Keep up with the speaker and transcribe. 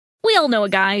all know a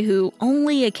guy who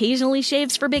only occasionally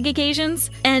shaves for big occasions,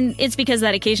 and it's because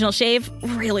that occasional shave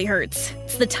really hurts.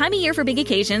 It's the time of year for big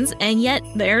occasions, and yet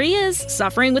there he is,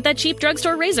 suffering with that cheap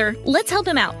drugstore razor. Let's help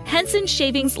him out. Henson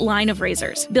Shaving's line of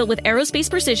razors, built with aerospace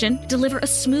precision, deliver a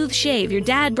smooth shave your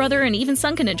dad, brother, and even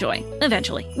son can enjoy,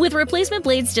 eventually. With replacement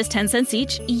blades just 10 cents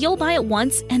each, you'll buy it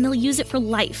once and they'll use it for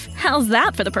life. How's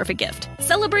that for the perfect gift?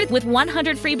 Celebrate with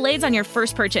 100 free blades on your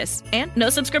first purchase, and no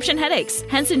subscription headaches.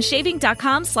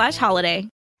 HensonShaving.com/holiday.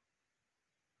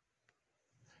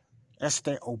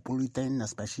 Este o bulletin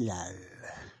especial.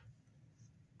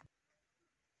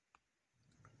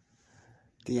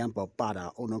 Tiempo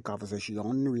para una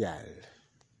conversación real.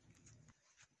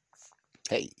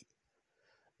 Hey,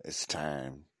 it's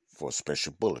time for a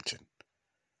special bulletin.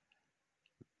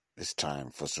 It's time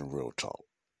for some real talk.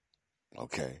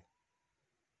 Okay?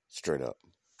 Straight up.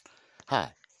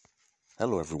 Hi.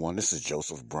 Hello, everyone. This is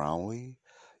Joseph Brownlee,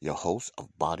 your host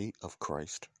of Body of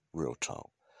Christ Real Talk.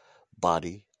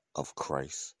 Body of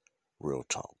Christ Real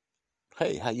Talk.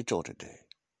 Hey, how you doing today?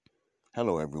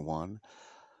 Hello, everyone.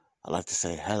 I'd like to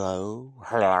say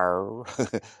hello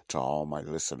to all my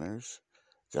listeners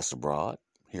just abroad,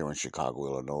 here in Chicago,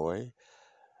 Illinois,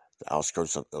 the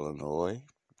outskirts of Illinois,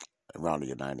 around the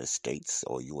United States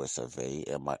or US of A,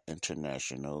 and my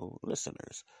international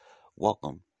listeners.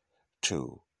 Welcome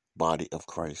to Body of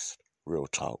Christ Real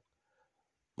Talk,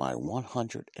 my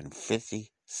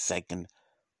 152nd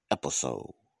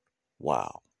episode.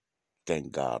 Wow.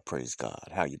 Thank God, praise God.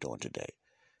 How you doing today?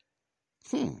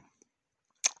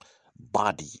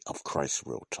 Body of Christ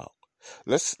Real Talk.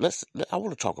 I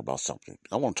want to talk about something.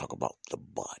 I want to talk about the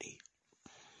body,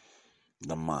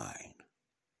 the mind,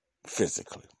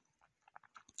 physically.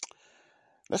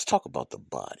 Let's talk about the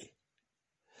body.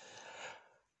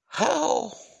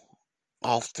 How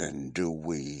often do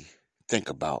we think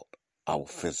about our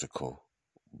physical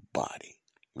body?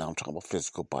 Now I'm talking about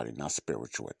physical body, not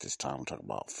spiritual at this time. I'm talking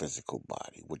about physical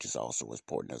body, which is also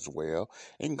important as well.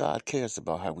 And God cares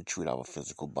about how we treat our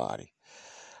physical body.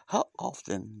 How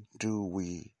often do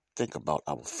we think about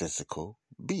our physical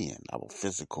being, our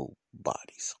physical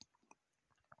bodies?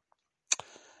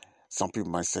 Some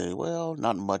people might say, well,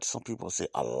 not much. Some people say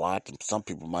a lot. And some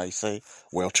people might say,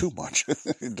 well, too much.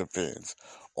 It depends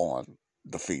on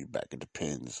the feedback. It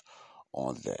depends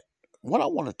on that. What I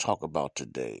want to talk about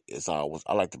today is I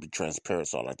like to be transparent,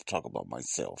 so I like to talk about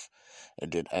myself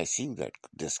and then ask you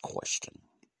this question.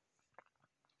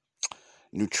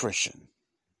 Nutrition,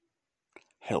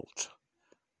 health,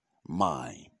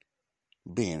 mind,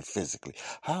 being physically.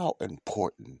 How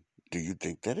important do you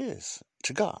think that is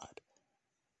to God?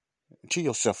 To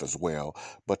yourself as well,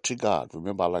 but to God.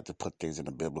 Remember, I like to put things in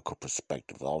a biblical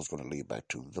perspective. I was going to lead back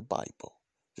to the Bible.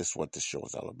 This is what this show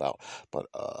is all about. But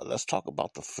let's talk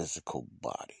about the physical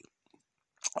body.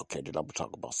 Okay, then I'm going to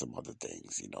talk about some other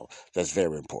things, that's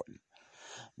very important.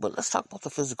 But let's talk about the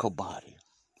physical body.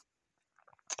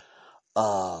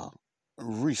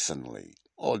 Recently,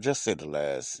 or just say the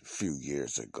last few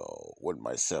years ago, with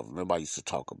myself, remember I used to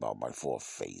talk about my 4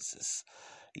 phases.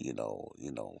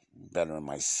 Bettering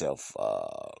myself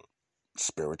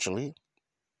spiritually,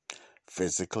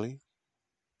 physically,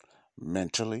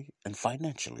 mentally, and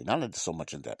financially. Not so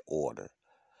much in that order,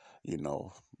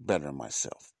 bettering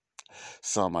myself.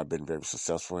 Some I've been very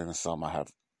successful in, and some I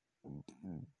have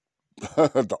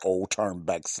the old term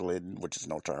backslidden, which is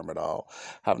no term at all,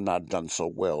 have not done so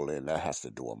well in. That has to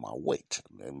do with my weight.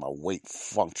 And my weight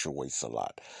fluctuates a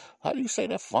lot. How do you say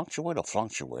that? Fluctuate or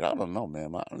fluctuate? I don't know,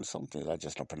 man. Some things I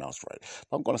just don't pronounce right.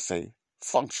 But I'm going to say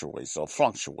fluctuates or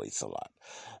fluctuates a lot.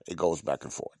 It goes back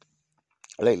and forth.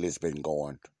 Lately, it's been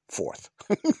going forth.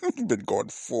 It's been going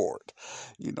forward,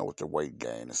 with the weight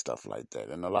gain and stuff like that.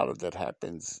 And a lot of that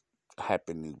happening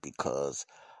because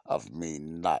of me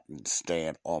not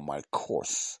staying on my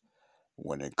course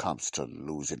when it comes to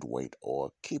losing weight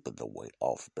or keeping the weight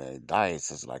off, man. Diets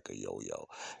is like a yo-yo.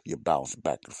 You bounce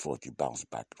back and forth, you bounce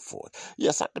back and forth.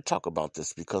 Yes, I could talk about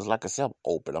this because, like I said, I'm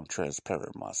open, I'm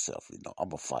transparent myself,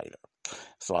 I'm a fighter.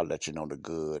 So I let you know the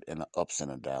good and the ups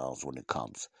and the downs when it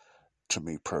comes to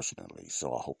me personally.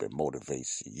 So I hope it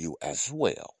motivates you as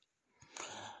well.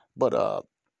 But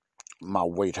my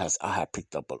weight I have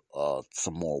picked up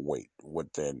some more weight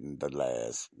within the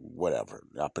last whatever.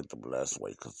 I picked up the last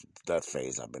weight because that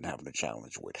phase I've been having a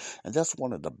challenge with. And that's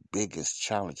one of the biggest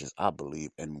challenges I believe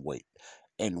in weight.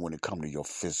 And when it comes to your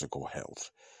physical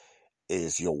health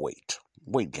is your weight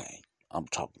gain. I'm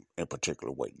talking in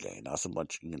particular weight gain. Not so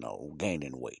much,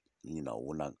 gaining weight.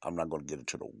 I'm not going to get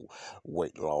into the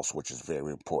weight loss, which is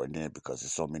very important then because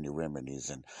there's so many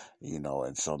remedies and,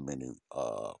 and so many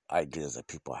ideas that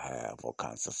people have or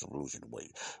concepts of losing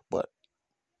weight. But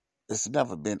it's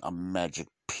never been a magic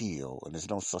pill, and there's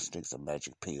no such thing as a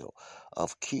magic pill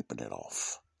of keeping it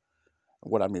off.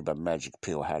 What I mean by magic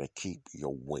pill, how to keep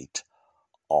your weight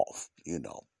off.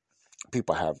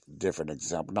 People have different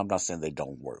examples. I'm not saying they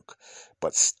don't work,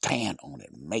 but stand on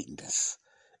it. Maintenance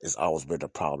has always been a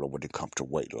problem when it comes to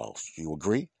weight loss. You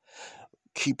agree?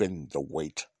 Keeping the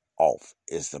weight off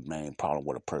is the main problem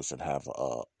with a person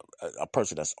a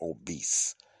person that's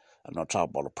obese. I'm not talking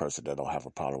about a person that don't have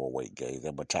a problem with weight gain.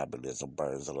 Their metabolism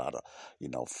burns a lot of,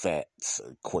 fats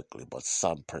quickly. But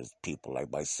some people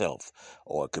like myself,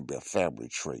 or it could be a family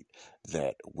trait,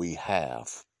 that we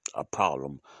have a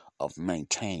problem of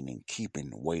maintaining, keeping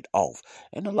weight off.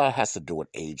 And a lot has to do with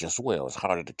age as well. It's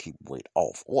harder to keep weight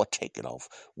off or take it off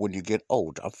when you get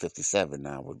older. I'm 57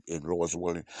 now. In Lord's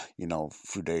willing, a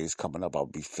few days coming up, I'll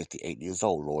be 58 years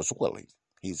old, Lord's willing.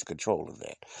 He's in control of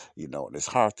that, and it's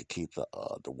hard to keep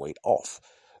the weight off.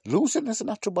 Losing is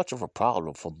not too much of a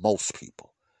problem for most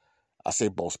people. I say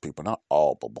most people, not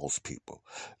all, but most people.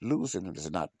 Losing it is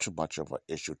not too much of an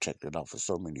issue taking it off. There's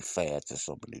so many fads and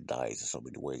so many diets and so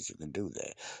many ways you can do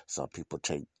that. Some people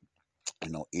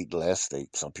eat less.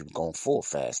 Some people go on full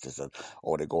fasts,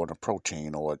 or they go on a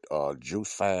protein or a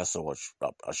juice fast or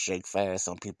a shake fast.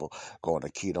 Some people go on a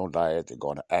keto diet. They go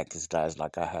on an Atkins diet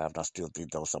like I have. And I still think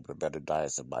those are some of the better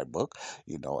diets in my book,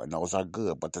 and those are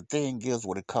good. But the thing is,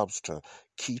 when it comes to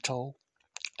keto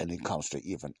and it comes to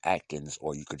even Atkins,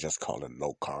 or you could just call it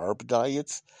low carb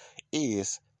diets,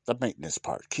 is the maintenance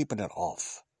part, keeping it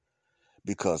off,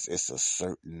 because it's a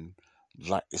certain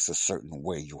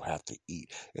way you have to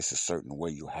eat. It's a certain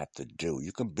way you have to do.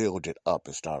 You can build it up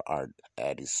and start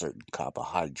adding certain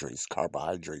carbohydrates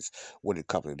when it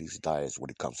comes to these diets, when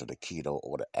it comes to the keto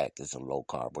or the Atkins or low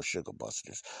carb or sugar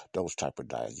busters, those type of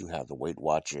diets. You have the Weight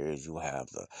Watchers, you have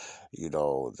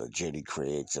the Jenny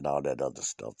Craigs and all that other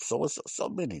stuff. So it's so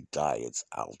many diets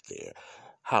out there.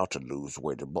 How to lose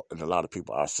weight, and a lot of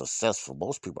people are successful.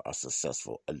 Most people are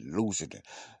successful at losing it,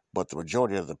 but the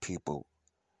majority of the people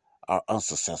are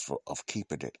unsuccessful of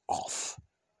keeping it off.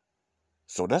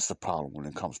 So that's the problem when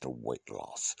it comes to weight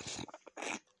loss.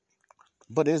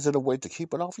 But is it a way to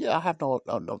keep it off? Yeah, I have no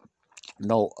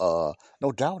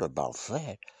doubt about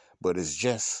that. But it's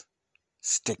just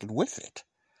sticking with it.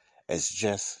 It's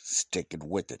just sticking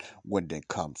with it when it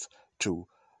comes to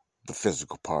the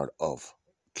physical part of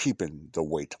keeping the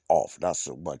weight off. Not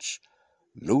so much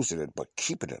losing it, but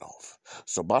keeping it off.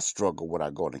 So my struggle when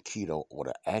I go on the keto or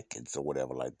the Atkins or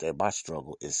whatever like that, my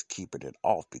struggle is keeping it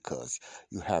off, because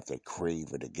you have that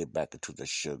craving to get back into the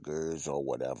sugars or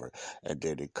whatever, and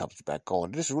then it comes back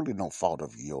on. There's really no fault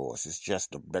of yours. It's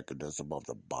just the mechanism of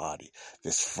the body.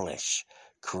 This flesh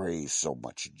craves so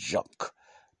much junk.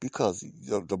 Because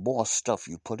the more stuff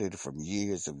you put in from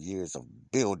years of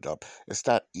build-up, it's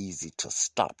not easy to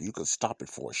stop. You can stop it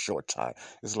for a short time.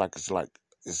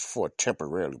 It's for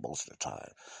temporarily most of the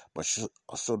time. But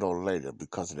sooner or later,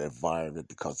 because of the environment,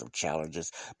 because of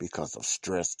challenges, because of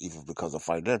stress, even because of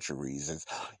financial reasons,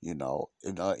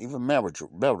 and even marital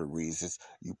reasons,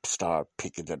 you start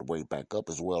picking that weight back up,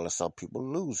 as well as some people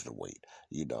lose the weight,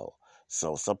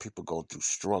 So some people go through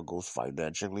struggles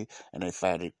financially, and they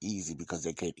find it easy because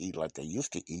they can't eat like they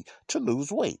used to eat to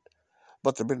lose weight.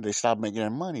 But the minute they start making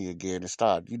their money again and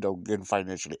start, getting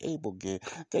financially able again,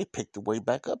 they pick the way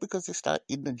back up, because they start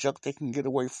eating the junk they can get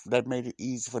away from, that made it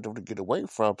easy for them to get away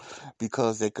from,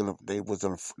 because they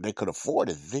could afford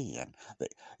it then.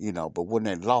 But when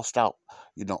they lost out,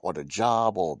 on a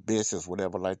job or a business,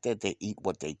 whatever like that, they eat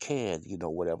what they can,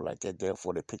 whatever like that.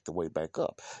 Therefore, they pick the way back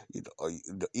up.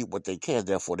 Eat what they can.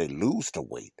 Therefore, they lose the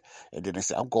weight, and then they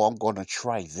say, "I'm going to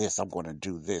try this. I'm going to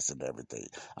do this and everything."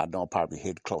 I know I'm probably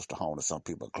hitting close to home to some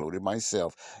people, including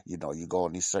myself. You go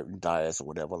on these certain diets or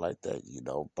whatever like that,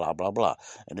 blah, blah, blah.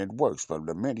 And it works. But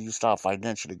the minute you start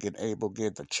financially getting able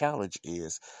again, the challenge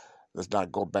is, let's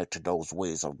not go back to those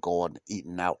ways of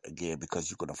eating out again because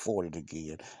you can afford it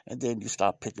again. And then you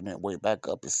start picking that way back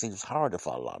up. It seems harder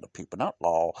for a lot of people. Not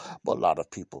all, but a lot of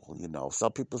people,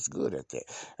 Some people's good at that.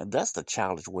 And that's the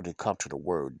challenge when it comes to the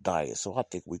word diet. So I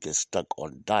think we get stuck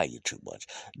on diet too much.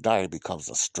 Diet becomes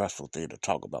a stressful thing to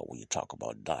talk about when you talk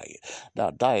about diet.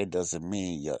 Now, diet doesn't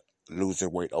mean you're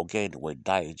losing weight or gaining weight.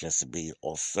 Diet just be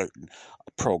on certain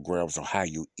programs on how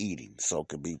you eating. So it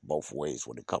can be both ways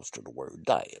when it comes to the word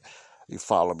diet. You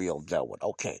follow me on that one?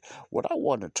 Okay. What I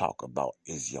want to talk about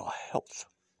is your health.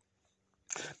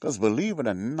 Because believe it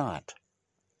or not,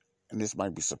 and this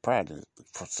might be surprising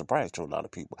to a lot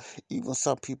of people, even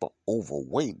some people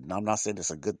overweight. And I'm not saying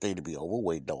it's a good thing to be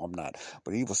overweight. No, I'm not.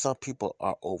 But even some people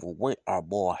are overweight are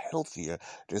more healthier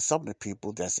than some of the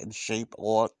people that's in shape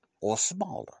or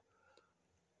smaller.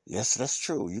 Yes, that's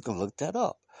true. You can look that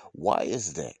up. Why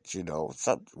is that?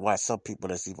 Why some people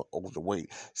that's even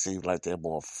overweight seem like they're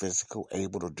more physical,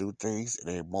 able to do things, and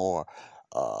they're more,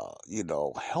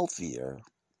 healthier.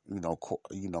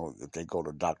 If they go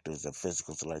to doctors and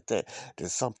physicals like that,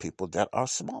 there's some people that are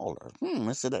smaller.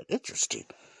 Isn't that interesting?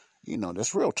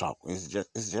 That's real talk. It's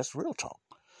just real talk.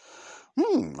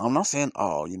 I'm not saying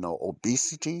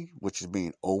obesity, which is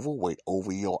being overweight,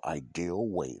 over your ideal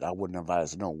weight. I wouldn't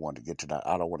advise no one to get to that.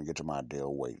 I don't want to get to my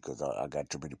ideal weight because I got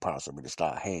too many parts of me to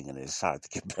start hanging, and it's hard to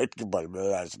get back to my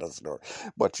that's another story.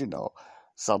 But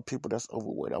some people that's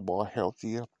overweight are more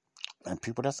healthier and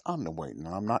people that's underweight. And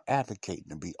I'm not advocating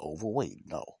to be overweight.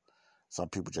 No, some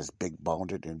people just big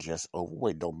boned and just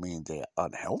overweight don't mean they're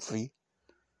unhealthy.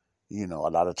 A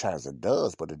lot of times it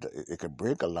does, but it can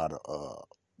bring a lot of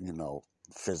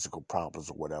physical problems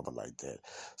or whatever like that.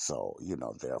 So,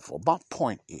 therefore, my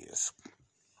point is,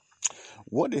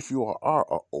 what if you are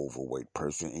an overweight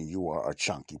person and you are a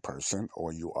chunky person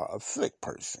or you are a thick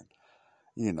person,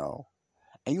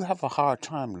 and you have a hard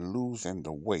time losing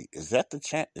the weight? Is that the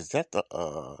chance? Is that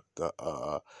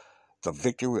the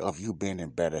victory of you being in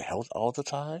better health all the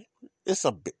time?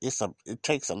 It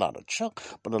takes a lot of chunk,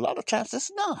 but a lot of times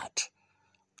it's not.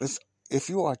 If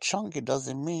you are chunky, it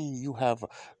doesn't mean you have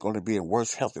going to be in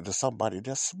worse health than somebody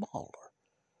that's smaller.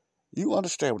 You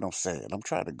understand what I'm saying? I'm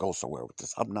trying to go somewhere with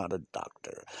this. I'm not a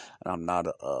doctor, and I'm not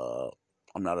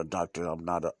a doctor. I'm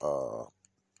not a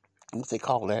what they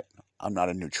call that? I'm not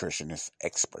a nutritionist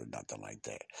expert, nothing like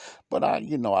that. But I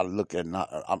look at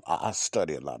I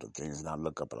study a lot of things and I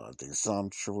look up a lot of things. Some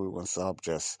true and some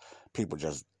just people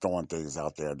just throwing things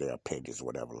out there, their opinions,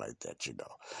 whatever like that,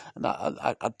 And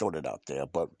I throw it out there.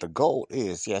 But the goal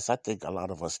is, yes, I think a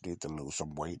lot of us need to lose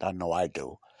some weight. I know I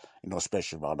do.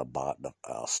 Especially around the bottom, the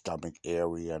stomach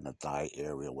area and the thigh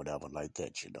area, whatever like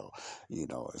that.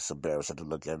 It's embarrassing to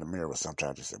look in the mirror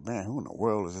sometimes and say, "Man, who in the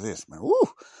world is this, man?" Woo!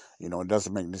 It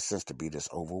doesn't make any sense to be this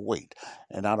overweight.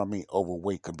 And I don't mean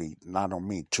overweight could be, I don't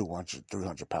mean 200,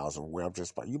 300 pounds overweight. I'm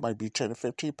just, you might be 10 to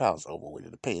 15 pounds overweight.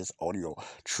 It depends on your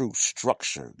true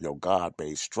structure, your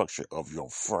God-based structure of your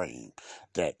frame,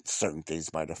 that certain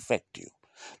things might affect you.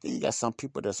 Then you got some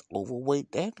people that's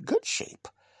overweight, they're in good shape.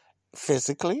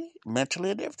 Physically,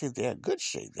 mentally, and everything, they're in good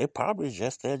shape.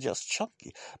 They're just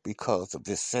chunky because of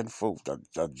this sinful,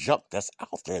 the junk that's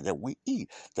out there that we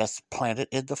eat, that's planted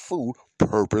in the food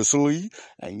purposely,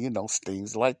 and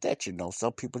things like that.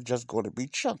 Some people just going to be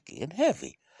chunky and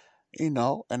heavy. And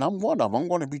I'm one of them. I'm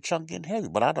going to be chunky and heavy,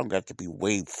 but I don't got to be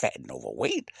way fat and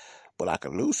overweight. But I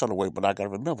can lose some of the weight. But I got to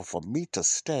remember, for me to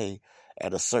stay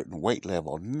at a certain weight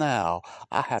level now,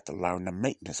 I have to learn the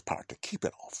maintenance part to keep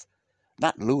it off.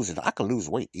 Not losing. I can lose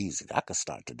weight easy. I can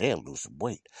start today and lose some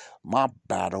weight. My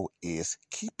battle is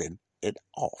keeping it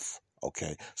off.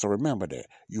 Okay. So remember that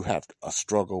you have a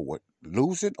struggle with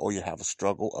losing, or you have a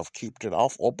struggle of keeping it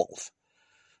off, or both.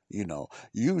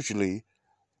 Usually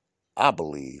I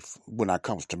believe when it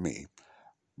comes to me,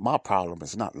 my problem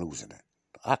is not losing it.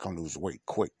 I can lose weight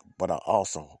quick, but I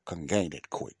also can gain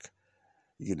it quick.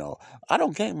 I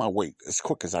don't gain my weight as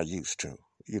quick as I used to.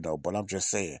 But I'm just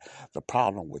saying the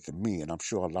problem with me, and I'm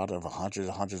sure a lot of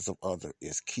hundreds of others,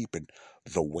 is keeping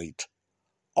the weight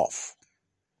off,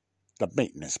 the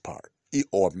maintenance part,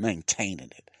 or maintaining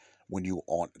it when you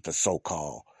on the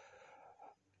so-called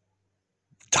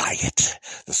diet,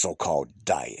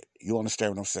 You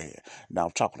understand what I'm saying? Now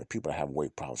I'm talking to people that have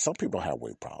weight problems. Some people don't have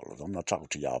weight problems. I'm not talking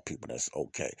to y'all people that's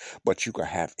okay, but you can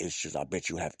have issues. I bet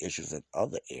you have issues in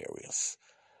other areas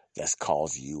that's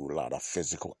causing you a lot of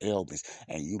physical ailments,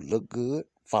 and you look good.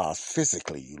 Far as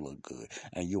physically, you look good,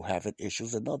 and you having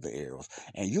issues in other areas,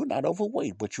 and you're not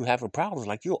overweight, but you having problems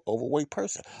like you're an overweight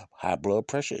person. High blood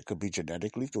pressure, it could be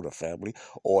genetically through the family,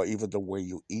 or even the way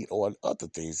you eat, or other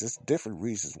things. There's different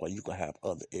reasons why you can have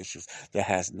other issues that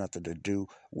has nothing to do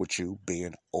with you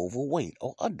being overweight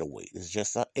or underweight. It's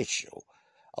just an issue.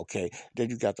 Okay, then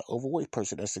you got the overweight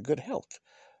person that's in good health.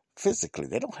 Physically,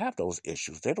 they don't have those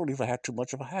issues. They don't even have too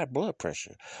much of a high blood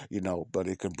pressure, but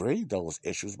it can bring those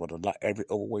issues. But not every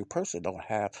overweight person don't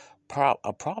have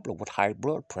a problem with high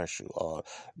blood pressure or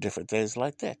different things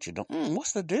like that.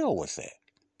 What's the deal with that?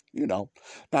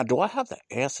 Now, do I have the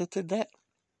answer to that?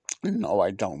 No,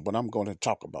 I don't. But I'm going to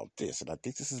talk about this, and I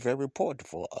think this is very important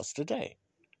for us today.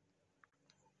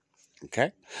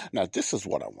 Okay. Now, this is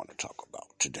what I want to talk about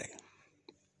today.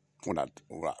 When I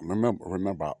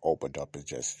remember, I opened up and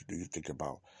just, do you think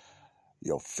about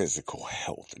your physical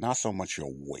health, not so much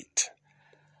your weight,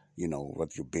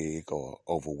 whether you're big or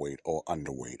overweight or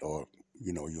underweight, or,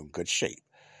 you're in good shape.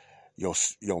 Your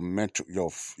mental,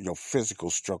 your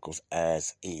physical struggles,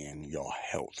 as in your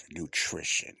health,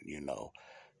 nutrition,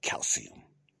 calcium.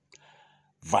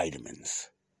 vitamins,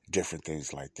 different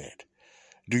things like that.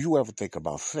 Do you ever think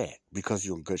about that? Because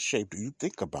you're in good shape, do you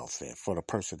think about that for the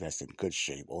person that's in good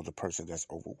shape or the person that's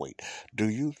overweight? Do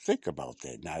you think about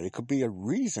that? Now, it could be a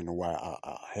reason why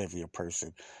a heavier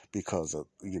person, because of,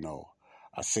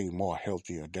 I seem more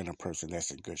healthier than a person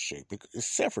that's in good shape. It's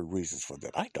several reasons for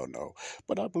that. I don't know,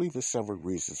 but I believe there's several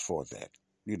reasons for that.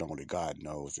 Only God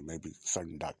knows, and maybe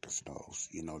certain doctors knows.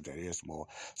 There is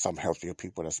some healthier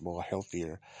people that's more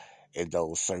healthier in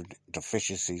those certain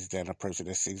deficiencies than a person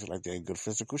that seems like they're in good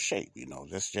physical shape.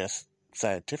 That's just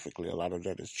scientifically, a lot of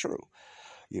that is true.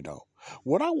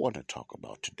 What I want to talk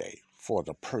about today for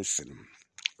the person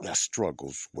that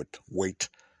struggles with weight,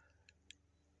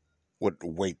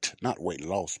 not weight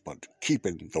loss, but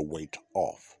keeping the weight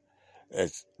off,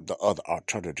 as the other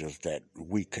alternatives that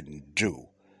we can do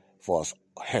for us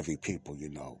heavy people,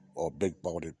 or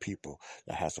big-boned people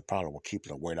that has a problem with keeping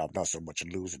the weight off, not so much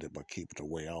losing it, but keeping the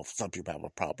weight off. Some people have a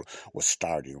problem with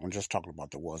starting. I'm just talking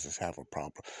about the ones that have a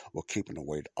problem with keeping the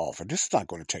weight off. And this is not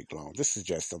going to take long. This is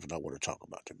just something I want to talk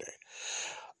about today.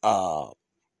 An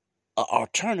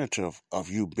alternative of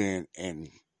you being in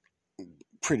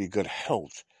pretty good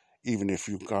health, even if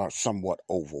you are somewhat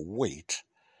overweight,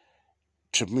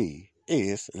 to me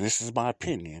is, and this is my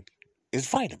opinion, is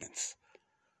vitamins.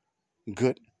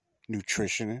 Good,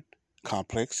 nutrition,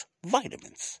 complex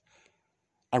vitamins.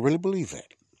 I really believe that.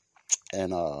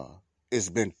 And it's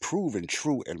been proven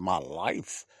true in my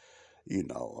life,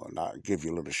 and I'll give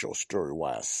you a little short story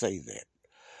why I say that.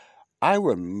 I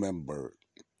remember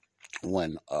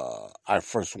when I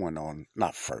first went on,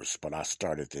 not first, but I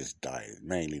started this diet,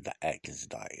 mainly the Atkins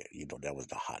diet. That was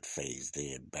the hot phase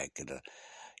then back in the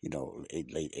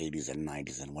late 80s and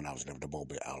 90s, and when I was living in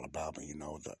Mobile, Alabama,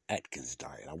 the Atkins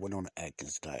diet. I went on the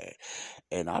Atkins diet,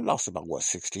 and I lost about,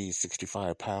 60,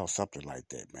 65 pounds, something like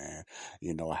that, man.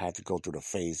 I had to go through the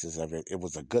phases of it. It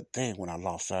was a good thing when I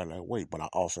lost all that weight, but I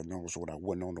also noticed when I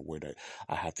went on the weight that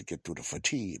I had to get through the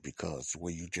fatigue, because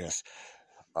when you just,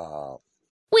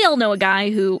 We all know a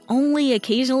guy who only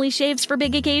occasionally shaves for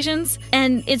big occasions,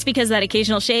 and it's because that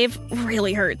occasional shave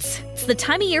really hurts. It's the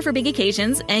time of year for big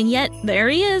occasions, and yet there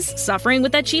he is, suffering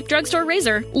with that cheap drugstore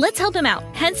razor. Let's help him out.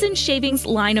 Henson Shaving's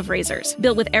line of razors,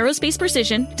 built with aerospace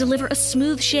precision, deliver a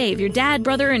smooth shave your dad,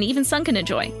 brother, and even son can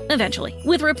enjoy, eventually.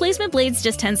 With replacement blades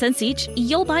just 10 cents each,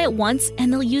 you'll buy it once,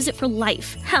 and they'll use it for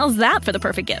life. How's that for the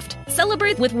perfect gift?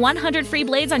 Celebrate with 100 free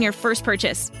blades on your first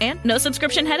purchase, and no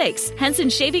subscription headaches.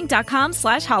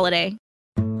 HensonShaving.com/holiday.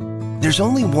 There's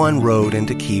only one road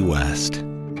into Key West,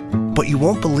 but you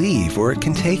won't believe where it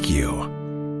can take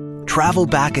you. Travel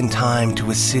back in time to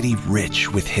a city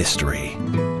rich with history.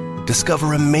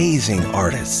 Discover amazing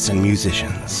artists and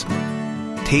musicians.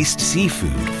 Taste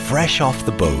seafood fresh off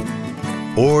the boat,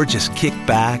 or just kick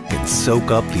back and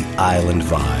soak up the island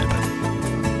vibe.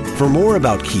 For more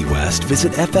about Key West,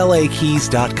 visit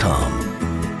flakeys.com.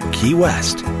 Key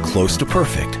West, close to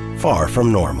perfect, far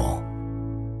from normal.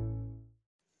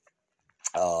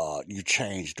 You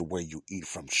change the way you eat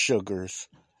from sugars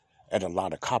and a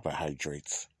lot of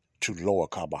carbohydrates to lower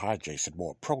carbohydrates and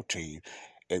more protein.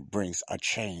 It brings a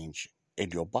change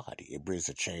in your body. It brings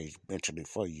a change mentally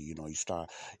for you.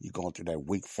 You going through that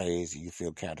weak phase and you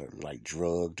feel kind of like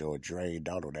drugged or drained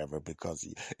out or whatever, because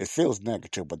it feels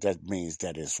negative, but that means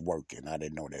that it's working. I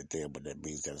didn't know that then, but that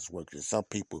means that it's working. Some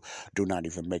people do not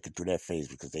even make it through that phase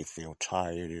because they feel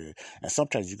tired, and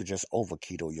sometimes you can just over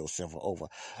keto yourself or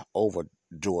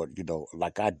overdo it,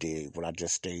 like I did when I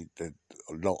just stayed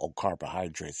low on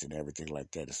carbohydrates and everything like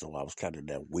that. And so I was kind of in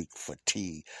that weak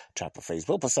fatigue type of phase.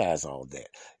 But besides all that,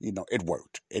 it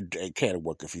worked. It can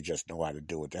work if you just know how to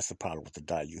do it. That's the problem with the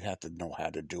diet. You have to know how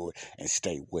to do it and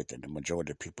stay with it. The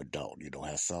majority of people don't.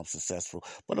 Have some successful,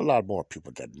 but a lot more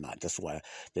people that not. That's why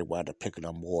they wind up picking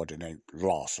up more than they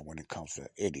lost when it comes to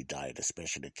any diet,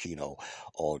 especially the keto,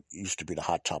 or used to be the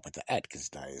hot topic, the Atkins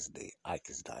diet,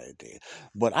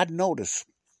 But I noticed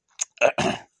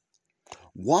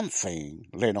one thing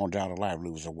later on down the line,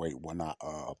 losing weight, when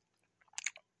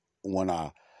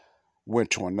I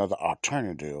went to another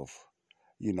alternative,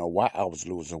 why I was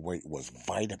losing weight was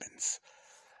vitamins.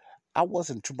 I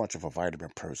wasn't too much of a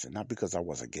vitamin person, not because I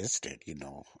was against it,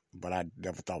 but I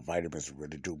never thought vitamins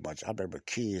really do much. I remember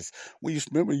kids, you used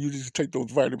to take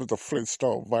those vitamins, the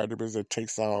Flintstone vitamins, they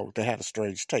had a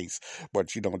strange taste,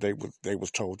 but they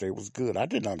was told they was good. I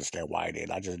didn't understand why they did.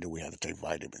 I just knew we had to take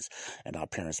vitamins, and our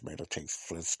parents made us take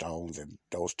Flintstones and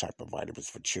those type of vitamins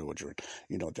for children,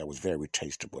 that was very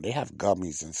tasteable. They have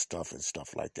gummies and stuff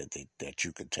like that that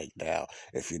you can take now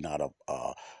if you're not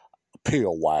a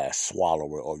pill-wise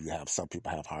swallower, or you have some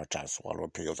people have a hard time swallowing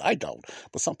pills. I don't,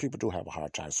 but some people do have a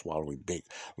hard time swallowing big,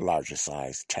 larger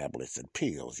size tablets and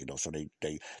pills, so they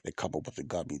come up with the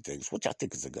gummy things, which I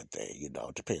think is a good thing,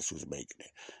 it depends who's making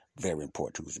it. Very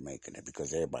important who's making it,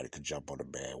 because everybody could jump on the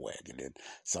bandwagon, and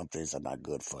some things are not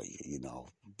good for you,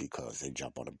 because they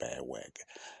jump on the bandwagon.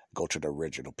 Go to the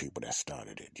original people that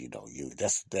started it,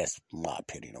 that's my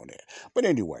opinion on that. But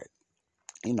anyway,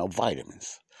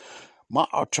 vitamins. My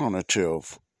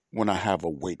alternative when I have a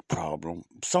weight problem,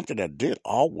 something that did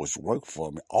always work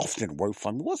for me, often work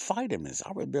for me, was vitamins.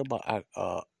 I remember I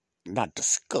not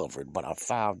discovered, but I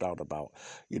found out about,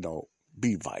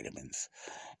 B vitamins.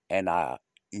 And I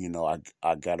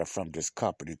got it from this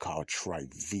company called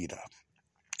Trivita.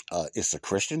 It's a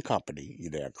Christian company.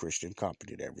 They're a Christian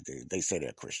company and everything. They say they're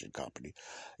a Christian company,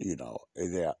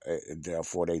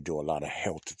 therefore they do a lot of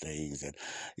health things and,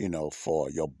 for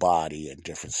your body and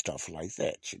different stuff like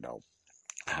that,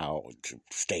 how to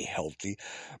stay healthy.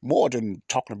 More than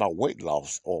talking about weight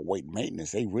loss or weight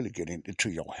maintenance, they really get into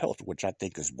your health, which I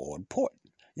think is more important.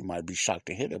 You might be shocked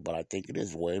to hear it, but I think it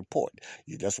is very important.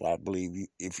 That's why I believe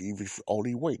if you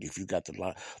only weight, if you got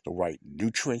the right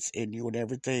nutrients in you and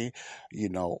everything,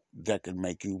 that can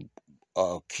make you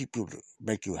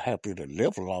make you happy to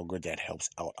live longer. That helps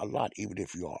out a lot, even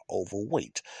if you are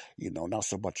overweight. Not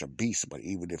so much obese, but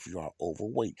even if you are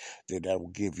overweight, then that will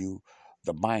give you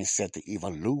the mindset to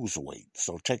even lose weight.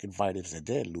 So taking vitamins and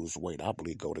then lose weight, I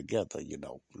believe, go together.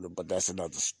 But that's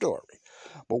another story.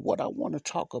 But what I want to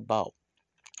talk about,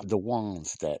 the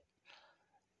ones that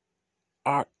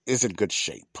is in good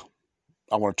shape.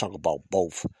 I want to talk about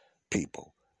both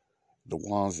people. The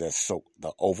ones that's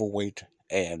the overweight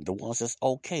and the ones that's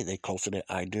okay. They're close to their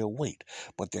ideal weight,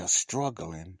 but they're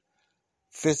struggling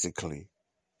physically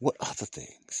with other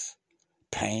things.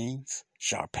 Pains,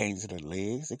 sharp pains in the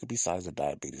legs. It could be signs of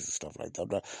diabetes and stuff like that.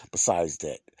 But besides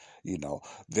that,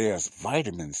 there's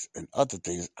vitamins and other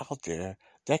things out there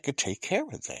that could take care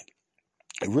of that.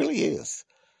 It really is.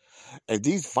 And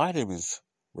these vitamins,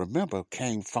 remember,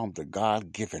 came from the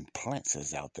God-given plants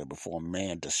that's out there before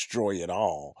man destroy it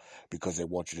all because they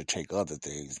want you to take other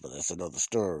things. But that's another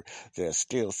story. There's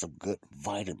still some good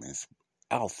vitamins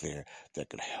out there that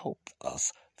can help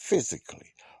us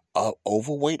physically,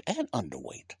 overweight and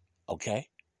underweight. Okay?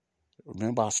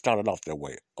 Remember, I started off that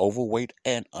way, overweight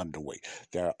and underweight.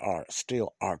 There are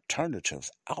still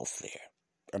alternatives out there.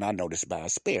 And I know this by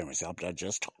experience. I'm not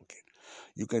just talking.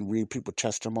 You can read people's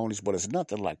testimonies, but it's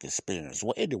nothing like experience.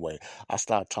 Well, anyway, I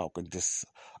started taking this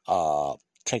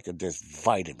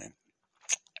vitamin.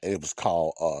 It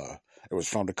was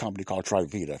from the company called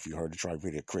Trivita. If you heard of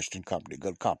Trivita, Christian company,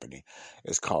 good company.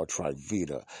 It's called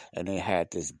Trivita. And they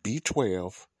had this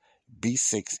B12,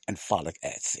 B6, and folic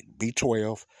acid.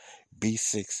 B12,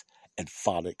 B6, and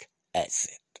folic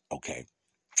acid. Okay.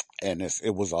 And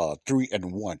it was a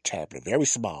 3-in-1 tablet, very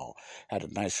small, had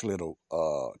a nice little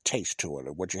taste to it.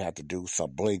 And what you had to do,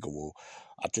 sublingual,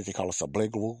 I think they call it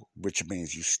sublingual, which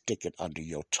means you stick it under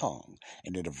your tongue,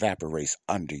 and it evaporates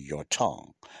under your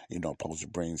tongue. Supposed to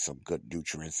bring some good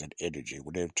nutrients and energy.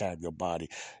 Whenever time your body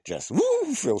just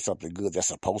feels something good that's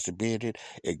supposed to be in it,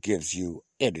 it gives you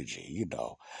energy,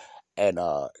 And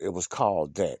it was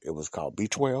called that. It was called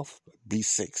B12,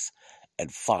 B6,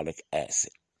 and folic acid.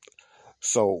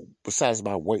 So besides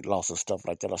my weight loss and stuff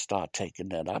like that, I started taking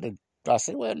that. I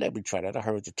said, well, let me try that. I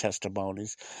heard the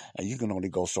testimonies, and you can only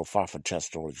go so far for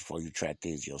testimonies before you try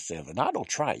things yourself. And I don't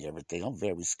try everything. I'm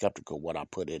very skeptical of what I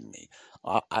put in me.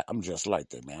 I'm just like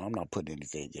that, man. I'm not putting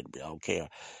anything in me. I don't care.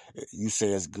 You say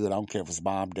it's good. I don't care if it's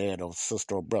mom, dad, or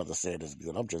sister or brother said it's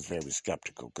good. I'm just very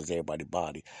skeptical because everybody's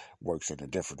body works in a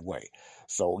different way.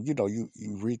 So, you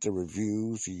read the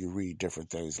reviews, and you read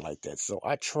different things like that. So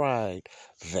I tried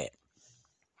that.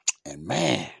 And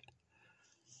man,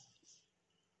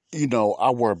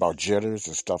 I worry about jitters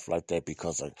and stuff like that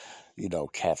because of,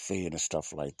 caffeine and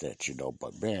stuff like that,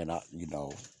 But man,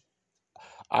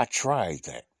 I tried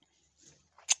that.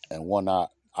 And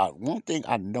one thing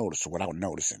I noticed without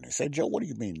noticing, they said, Joe, what do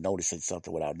you mean noticing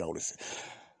something without noticing?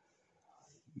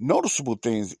 Noticeable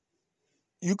things.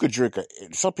 You could drink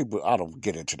some people, I don't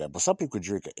get into that, but some people could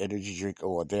drink an energy drink,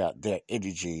 or their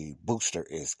energy booster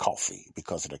is coffee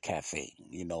because of the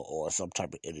caffeine, or some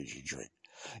type of energy drink.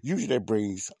 Usually that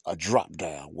brings a drop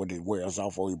down when it wears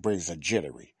off, or it brings a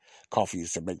jittery. Coffee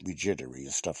used to make me jittery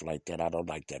and stuff like that. I don't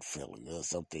like that feeling.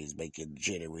 Some things make you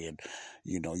jittery and,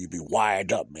 you be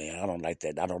wired up, man. I don't like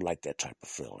that. I don't like that type of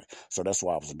feeling. So that's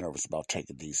why I was nervous about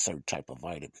taking these certain type of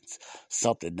vitamins.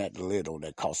 Something that little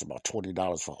that costs about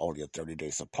 $20 for only a 30-day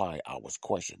supply. I was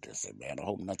questioning this, and man, I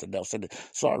hope nothing else in it.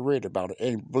 So I read about it,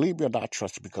 and believe me or not, I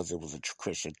trusted it because it was a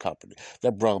Christian company.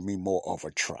 That brought me more of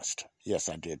a trust. Yes,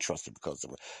 I did trust it because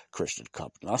of a Christian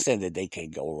company. I'm saying that they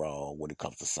can't go wrong when it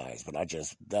comes to science, but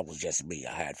that was just me.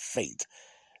 I had faith.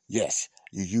 Yes,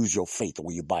 you use your faith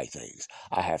when you buy things.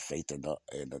 I have faith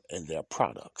in their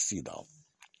products,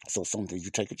 So some things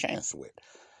you take a chance with.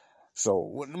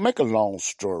 So, to make a long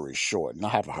story short, and I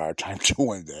have a hard time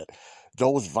doing that,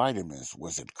 those vitamins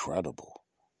was incredible.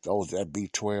 That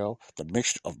B12, the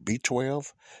mixture of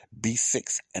B12,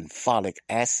 B6, and folic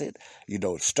acid,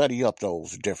 study up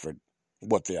those different,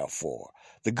 what they are for.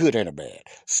 The good and the bad.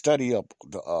 Study up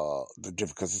the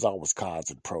different, because it's always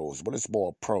cons and pros, but it's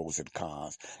more pros and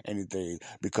cons, anything,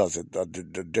 because of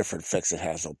the different effects it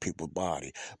has on people's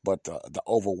body. But the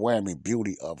overwhelming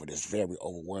beauty of it is very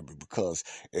overwhelming, because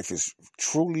if it's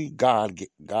truly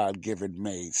God-given,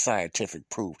 made scientific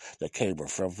proof that came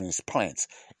from his plants,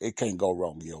 it can't go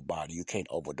wrong in your body. You can't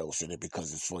overdose in it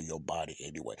because it's for your body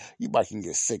anyway. You might can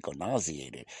get sick or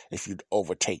nauseated if you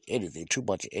overtake anything, too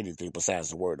much of anything besides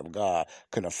the word of God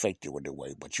can affect you in a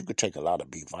way. But you could take a lot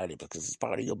of B vitamin because it's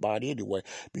part of your body anyway,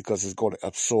 because it's going to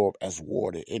absorb as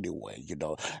water anyway,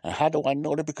 And how do I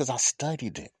know that? Because I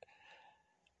studied it.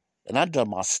 And I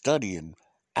done my studying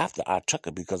after I took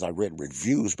it, because I read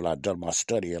reviews, but I done my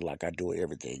studying like I do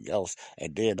everything else.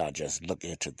 And then I just look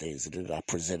into things, and then I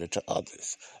present it to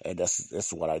others. And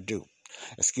that's what I do.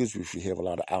 Excuse me if you hear a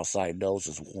lot of outside noise.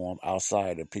 It's warm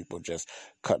outside and people just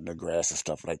cutting the grass and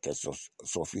stuff like that.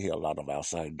 So if you hear a lot of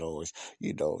outside noise,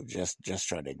 just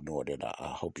try to ignore it. I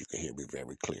hope you can hear me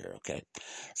very clear, okay?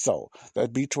 So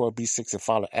that B12, B6, and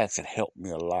folic acid helped me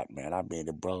a lot, man. I mean,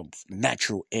 it brought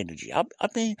natural energy. I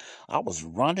mean, I was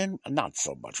running, not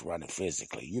so much running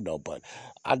physically, but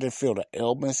I did feel the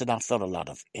ailments, and I felt a lot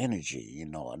of energy,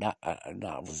 and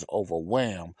I was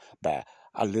overwhelmed by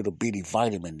a little bitty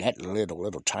vitamin, that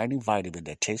little tiny vitamin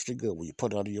that tasted good when you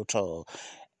put it under your tongue,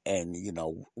 and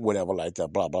whatever like that,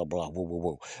 blah blah blah, woo woo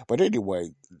woo. But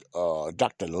anyway,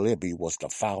 Dr. Libby was the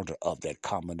founder of that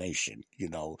combination.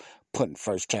 Putting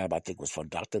first time, I think, was from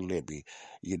Dr. Libby.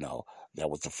 That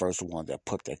was the first one that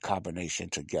put that combination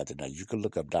together. Now you can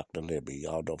look up Dr. Libby.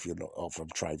 I don't know if you know from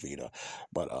Trivita,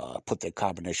 but put that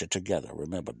combination together.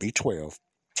 Remember, B12,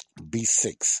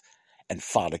 B6, and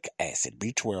folic acid.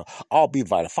 B12, all B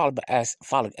vitamin.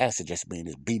 Folic acid just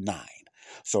means B9.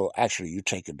 So actually, you're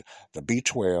taking the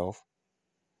B12,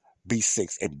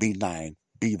 B6, and B9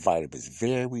 B vitamins,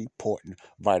 very important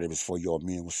vitamins for your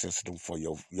immune system, for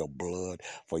your blood,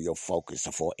 for your focus,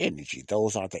 and for energy.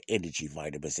 Those are the energy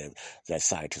vitamins that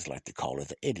scientists like to call it,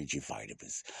 the energy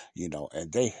vitamins,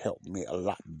 and they helped me a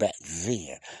lot back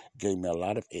then. Gave me a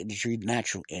lot of energy,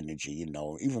 natural energy,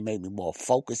 even made me more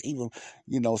focused, even,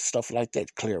 stuff like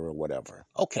that, clearer, whatever.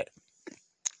 Okay.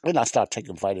 Then I started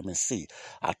taking vitamin C.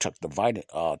 I took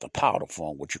the powder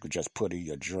form, which you could just put in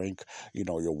your drink,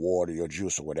 your water, your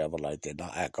juice, or whatever like that.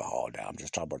 Not alcohol now. I'm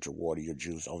just talking about your water, your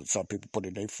juice. Or some people put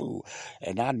in their food.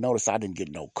 And I noticed I didn't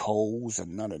get no colds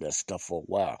and none of that stuff for a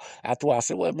while. After a while, I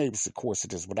said, well, maybe it's a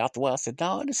coincidence. But after a while, I said,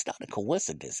 no, it's not a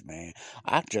coincidence, man.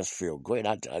 I just feel great.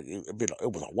 It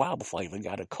was a while before I even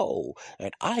got a cold.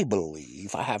 And I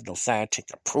believe, I have no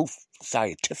scientific proof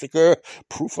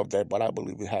of that, but I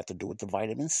believe it had to do with the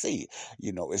vitamin C.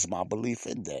 It's my belief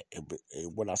in that. And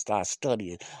when I started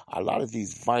studying, a lot of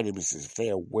these vitamins, if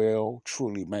they're well,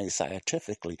 truly made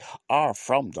scientifically, are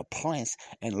from the plants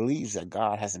and leaves that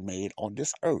God has made on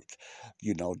this earth.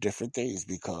 Different things,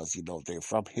 because, they're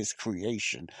from his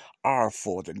creation, are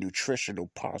for the nutritional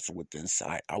parts within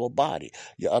inside our body.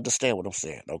 You understand what I'm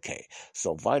saying? Okay.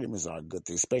 So vitamins are a good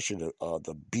thing, especially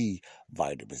the B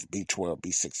vitamins, B12,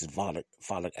 B6, and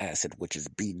folic acid, which is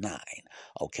B9.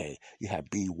 Okay, you have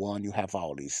B1, you have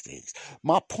all these things.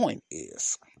 My point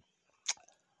is,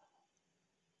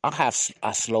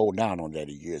 I slowed down on that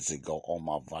years ago on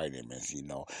my vitamins,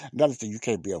 Another thing, you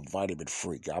can't be a vitamin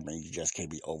freak. I mean, you just can't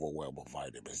be overwhelmed with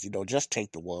vitamins. Just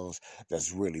take the ones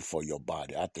that's really for your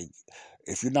body. I think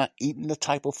if you're not eating the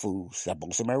type of foods that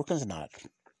most Americans not,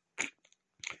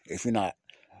 if you're not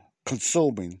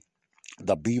consuming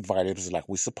the B vitamins like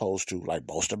we're supposed to, like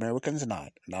most Americans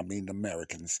not. And I mean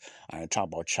Americans. I ain't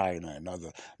talking about China and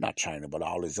not China, but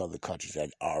all these other countries that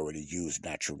already use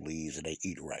natural leaves and they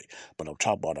eat right. But I'm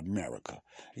talking about America.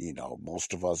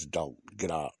 Most of us don't get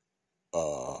our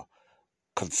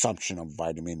consumption of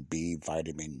vitamin B,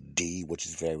 vitamin D, which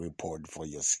is very important for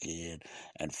your skin,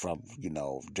 and from,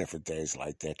 different things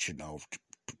like that,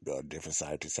 different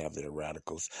scientists have their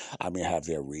have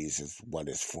their reasons what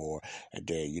it's for, and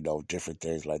then, different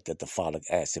things like that. The folic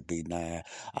acid, B9,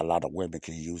 a lot of women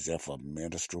can use that for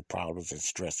menstrual problems and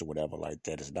stress or whatever like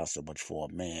that. It's not so much for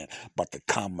a man, but the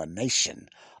combination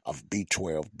of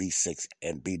B12, B6,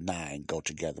 and B9 go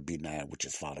together. B9, which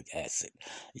is folic acid,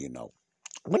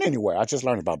 But anyway, I just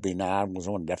learned about B9. I was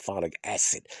on that folic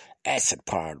acid. Acid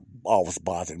part always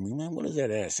bothered me. Man, what is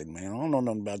that acid, man? I don't know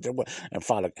nothing about that. And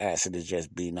folic acid is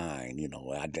just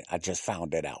B9, I just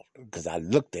found that out because I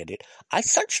looked at it. I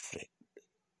searched for it.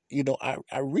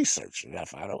 I researched it. I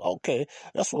found out, okay,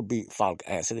 that's what folic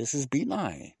acid is B9.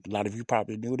 A lot of you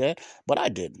probably knew that, but I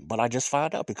didn't. But I just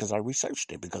found out because I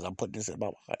researched it, because I'm putting this in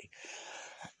my body.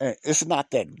 And it's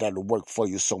not that it'll work for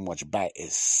you so much by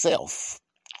itself,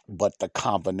 but the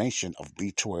combination of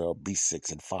B12,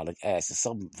 B6, and folic acid.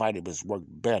 Some vitamins work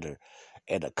better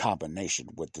in a combination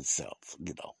with itself,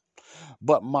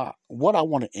 But what I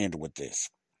want to end with this.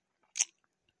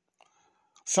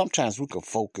 Sometimes we can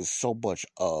focus so much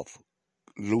of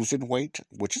losing weight,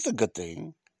 which is a good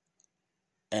thing,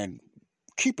 and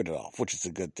keeping it off, which is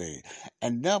a good thing,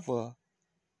 and never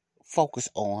focus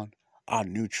on our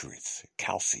nutrients,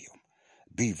 calcium,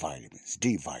 B vitamins,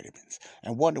 D vitamins,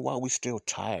 and wonder why we're still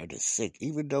tired and sick,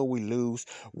 even though we lose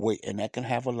weight. And that can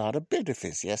have a lot of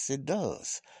benefits. Yes, it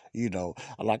does.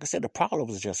 Like I said, the problem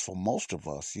is just for most of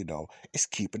us, it's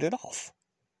keeping it off.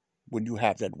 When you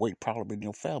have that weight problem in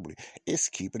your family, it's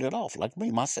keeping it off. Like me,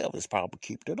 myself, it's probably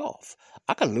keeping it off.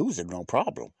 I can lose it, no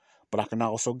problem. But I can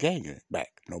also gain it back,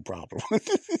 no problem.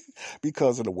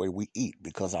 Because of the way we eat,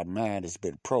 because our mind has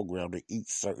been programmed to eat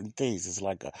certain things. It's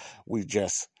like we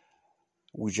just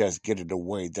get in the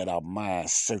way that our mind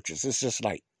searches. It's just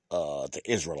like the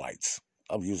Israelites.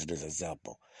 I'm using this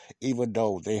example. Even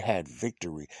though they had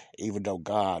victory, even though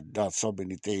God done so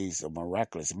many things,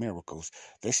 miraculous miracles,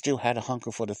 they still had a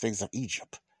hunger for the things of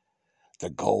Egypt. The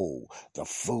gold, the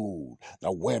food,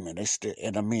 the women,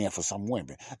 and the men for some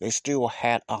women. They still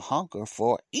had a hunger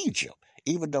for Egypt.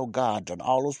 Even though God done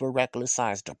all those miraculous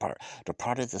signs, the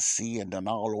part of the sea, and done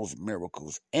all those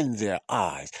miracles in their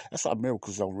eyes. That's why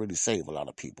miracles don't really save a lot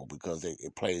of people, because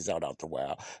it plays out after a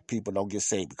while. People don't get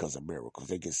saved because of miracles.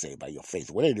 They get saved by your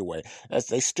faith. Well, anyway,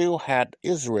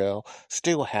 Israel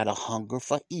still had a hunger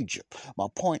for Egypt. My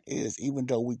point is, even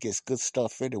though we get good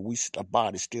stuff in it, the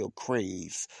body still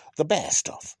craves the bad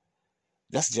stuff.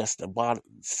 That's just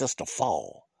the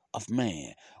fall of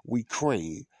man. We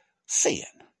crave sin.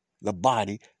 The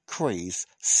body craves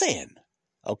sin.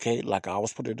 Okay, like I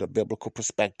always put it in a biblical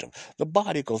perspective. The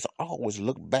body goes to always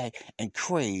look back and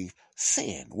crave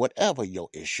sin, whatever your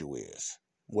issue is.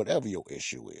 Whatever your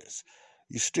issue is.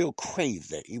 You still crave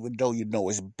that, even though you know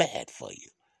it's bad for you.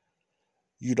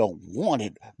 You don't want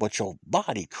it, but your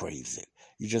body craves it.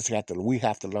 We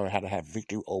have to learn how to have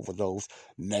victory over those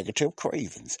negative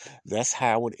cravings. That's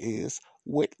how it is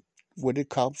when it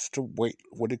comes to weight,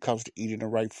 when it comes to eating the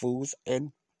right foods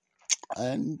and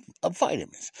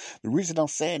vitamins. The reason I'm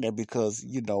saying that, because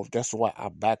that's why I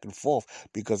back and forth,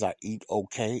 because I eat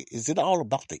okay. Is it all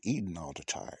about the eating all the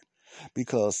time?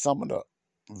 Because some of the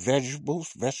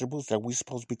vegetables that we're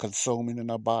supposed to be consuming in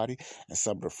our body, and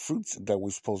some of the fruits that we're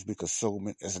supposed to be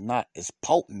consuming, is not as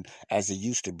potent as it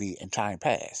used to be in time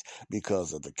past,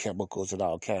 because of the chemicals and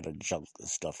all kind of junk and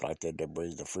stuff like that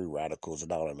brings the free radicals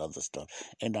and all that other stuff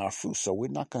in our food. So we're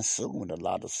not consuming a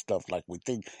lot of stuff like we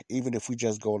think. Even if we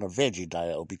just go on a veggie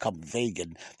diet or become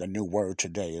vegan, the new word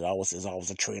today, there's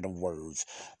always a trend of words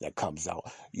that comes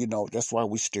out. That's why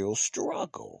we still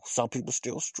struggle. Some people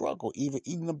still struggle, even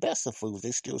eating the best of foods.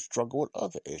 They still struggle with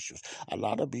other issues. A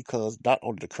lot of, because not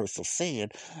only the curse of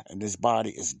sin and this body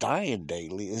is dying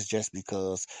daily, it's just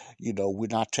because, we're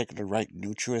not taking the right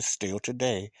nutrients still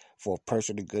today for a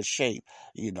person in good shape,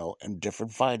 and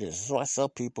different vitamins. That's why some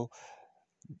people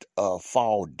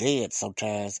fall dead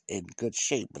sometimes in good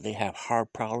shape, but they have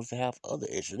heart problems, they have other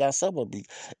issues. Now, some of it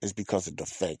is because of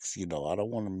defects. I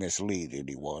don't want to mislead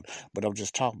anyone, but I'm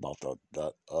just talking about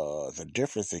the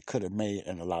difference it could have made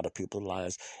in a lot of people's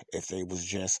lives if they was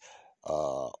just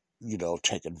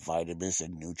taking vitamins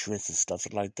and nutrients and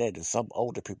stuff like that. And some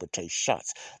older people take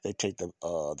shots. They take the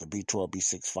B12,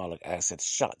 B6 folic acid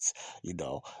shots, when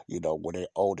they're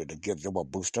older, to give them a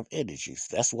boost of energy.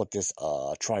 That's what this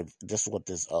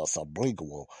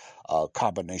sublingual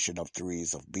combination of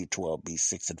threes of B12,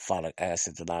 B6, and folic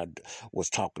acid that I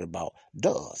was talking about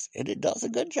does. And it does a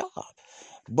good job.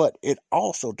 But it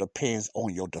also depends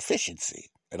on your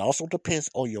deficiency. It also depends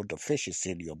on your deficiency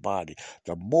in your body.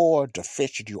 The more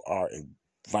deficient you are in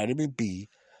vitamin B,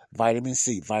 vitamin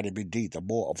C, vitamin D, the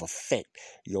more of effect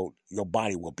your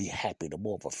body will be happy, the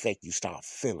more of effect you start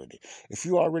feeling it. If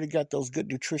you already got those good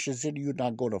nutritions in you, you're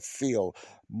not going to feel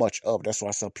much of it. That's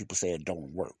why some people say it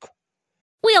don't work.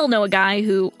 We all know a guy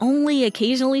who only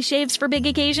occasionally shaves for big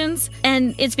occasions,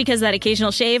 and it's because that occasional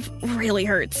shave really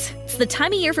hurts. It's the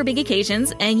time of year for big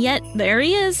occasions, and yet there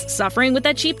he is, suffering with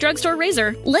that cheap drugstore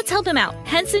razor. Let's help him out.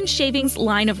 Henson Shaving's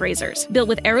line of razors, built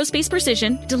with aerospace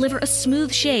precision, deliver a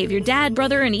smooth shave your dad,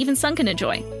 brother, and even son can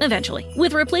enjoy, eventually.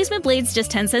 With replacement blades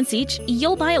just 10 cents each,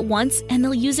 you'll buy it once, and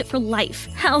they'll use it for life.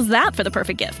 How's that for the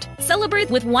perfect gift? Celebrate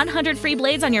with 100 free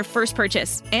blades on your first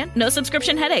purchase, and no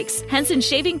subscription headaches.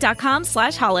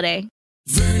 HensonShaving.com/holiday. Vernon,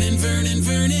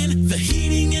 the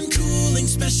heating and cooling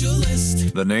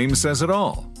specialist. The name says it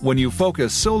all. When you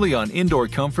focus solely on indoor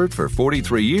comfort for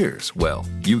 43 years, well,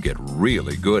 you get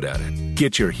really good at it.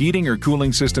 Get your heating or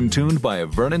cooling system tuned by a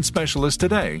Vernon specialist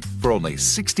today for only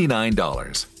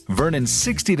 $69. Vernon's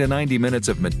 60 to 90 minutes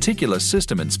of meticulous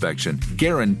system inspection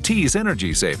guarantees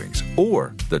energy savings,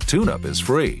 or the tune-up is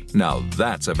free. Now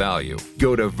that's a value.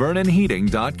 Go to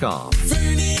VernonHeating.com.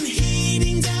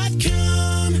 VernonHeating.com.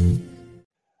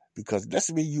 Because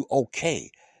that's mean you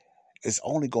okay. It's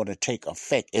only going to take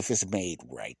effect if it's made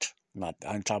right.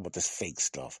 I'm talking about this fake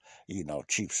stuff,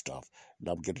 cheap stuff.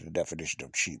 Now I'm getting the definition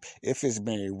of cheap. If it's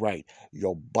made right,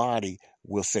 your body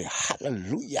will say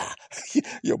hallelujah.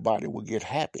 Your body will get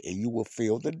happy and you will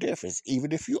feel the difference,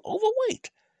 even if you're overweight.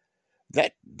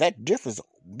 That difference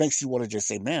makes you want to just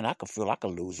say, man, I can feel I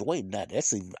can lose weight now.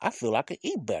 I feel I can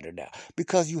eat better now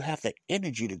because you have the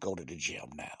energy to go to the gym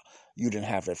now. You didn't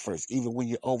have it first, even when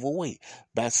you're overweight.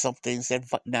 That's some things that,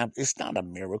 now, it's not a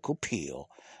miracle pill.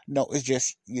 No, it's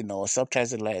just,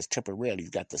 sometimes it lasts temporarily. You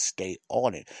got to stay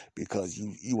on it because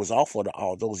you was off for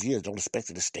all those years. Don't expect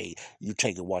it to stay. You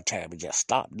take it one time and just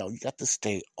stop. No, you got to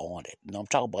stay on it. I'm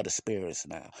talking about experience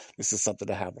now. This is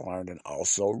something I have learned and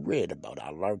also read about. I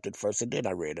learned it first and then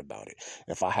I read about it.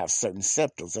 If I have certain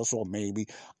symptoms, that's what made me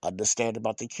understand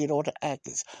about the keto or the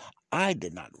Atkins. I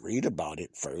did not read about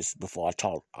it first before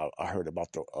I heard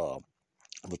about the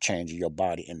change in your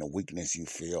body and the weakness you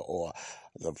feel or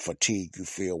the fatigue you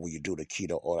feel when you do the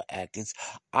keto or the Atkins.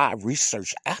 I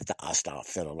researched after I started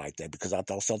feeling like that because I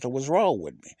thought something was wrong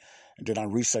with me. And then I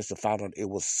researched and found out it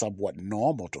was somewhat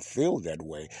normal to feel that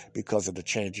way because of the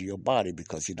change in your body,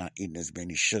 because you're not eating as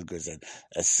many sugars and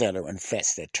et cetera and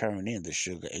fats that turn into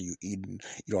sugar, and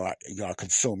you are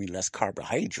consuming less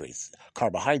carbohydrates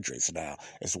now.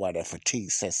 That's why that fatigue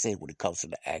sets in when it comes to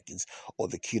the Atkins or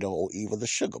the keto or even the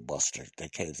sugar buster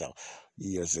that came out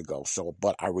years ago.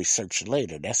 But I researched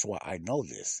later. That's why I know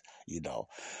this,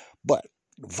 But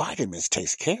vitamins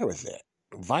takes care of that.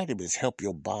 Vitamins help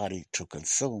your body to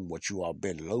consume what you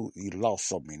lost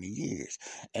so many years.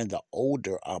 And the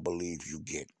older I believe you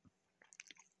get,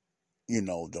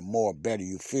 the more better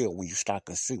you feel when you start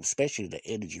consuming, especially the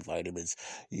energy vitamins,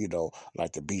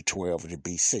 like the B12 and the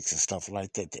B6 and stuff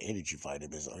like that, the energy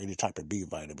vitamins or any type of B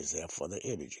vitamins there for the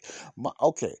energy.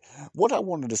 What I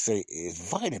wanted to say is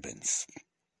vitamins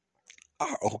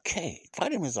are okay.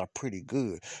 Vitamins are pretty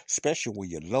good, especially when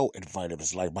you're low in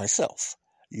vitamins like myself.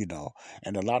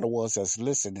 And a lot of ones that's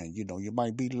listening, you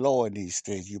might be low in these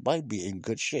things. You might be in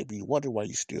good shape. You wonder why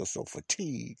you're still so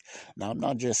fatigued. Now, I'm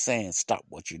not just saying stop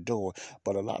what you're doing,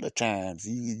 but a lot of times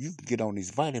you can get on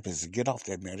these vitamins and get off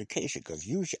that medication because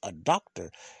usually a doctor,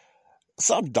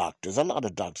 a lot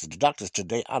of doctors, the doctors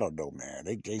today, I don't know,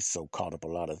 man. They so caught up a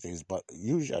lot of things, but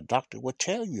usually a doctor would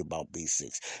tell you about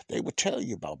B6. They would tell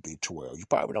you about B12. You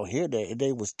probably don't hear that, and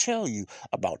they would tell you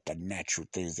about the natural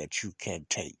things that you can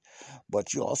take.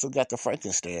 But you also got the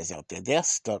Frankensteins out there. They're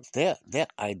stuck. Their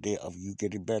idea of you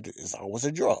getting better is always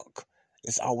a drug.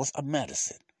 It's always a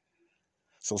medicine.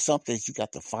 So some things you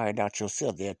got to find out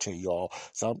yourself. They'll tell you all,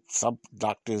 some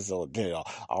doctors or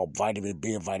vitamin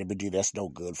B and vitamin D, that's no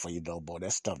good for you no more.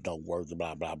 That stuff don't work,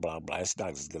 blah, blah, blah, blah. It's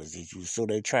not as good as it you. So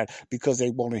they try, because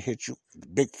they want to hit you.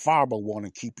 Big Pharma want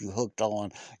to keep you hooked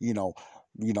on,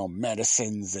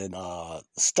 medicines and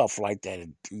stuff like that,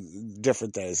 and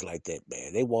different things like that,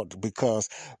 man. They want, because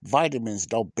vitamins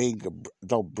don't bring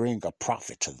a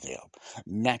profit to them.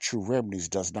 Natural remedies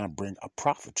does not bring a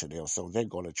profit to them, so they're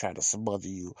going to try to smother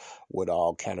you with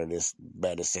all kind of this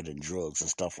medicine and drugs and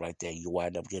stuff like that. You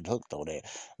wind up getting hooked on that.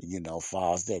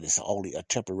 Far as that, it's only a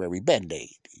temporary band-aid.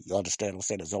 You understand what I'm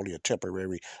saying? It's only a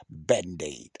temporary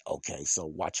band-aid. Okay, so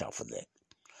watch out for that.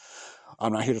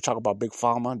 I'm not here to talk about Big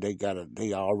Pharma.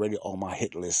 They already on my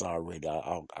hit list already.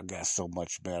 I got so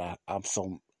much, man. I'm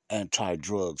so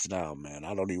anti-drugs now, man.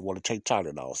 I don't even want to take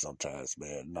Tylenol sometimes,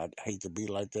 man. I hate to be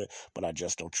like that, but I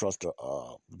just don't trust the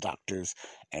doctors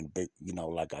and big,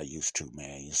 like I used to,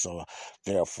 man. So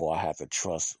therefore, I have to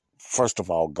trust, first of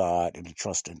all, God, and to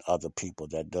trust in other people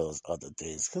that does other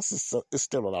things. Because it's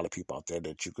still a lot of people out there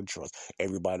that you can trust.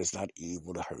 Everybody's not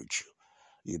evil to hurt you.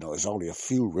 It's only a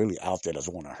few really out there that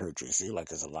want to hurt you. See, like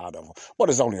there's a lot of them, but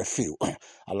there's only a few.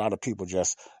 A lot of people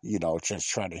just, just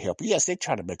trying to help. Yes, they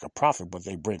try to make a profit, but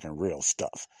they bring in real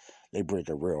stuff. They bring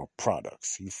in real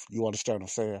products. You understand what I'm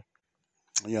saying?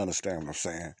 You understand what I'm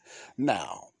saying?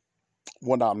 Now,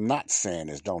 what I'm not saying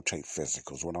is don't take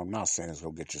physicals. What I'm not saying is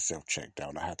go get yourself checked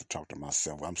out. I have to talk to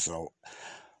myself. I'm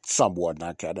somewhat, and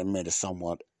I got to admit,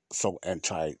 somewhat so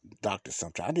anti-doctor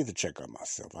sometimes. I need to check on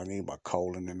myself. I need my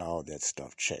colon and all that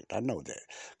stuff checked. I know that.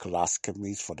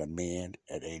 Colostomies for the men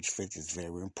at age 50 is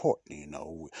very important,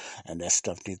 and that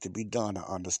stuff needs to be done. I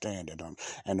understand it.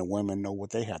 And the women know what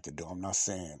they have to do. I'm not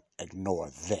saying ignore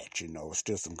that, There's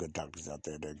still some good doctors out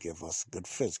there that give us good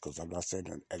physicals. I'm not saying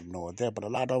ignore that, but a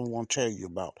lot of them won't tell you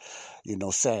about,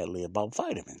 sadly, about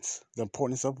vitamins, the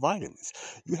importance of vitamins.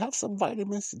 You have some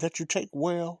vitamins that you take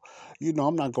well.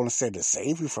 I'm not going to say to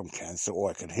save you from cancer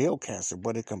or it can heal cancer,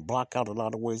 but it can block out a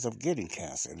lot of ways of getting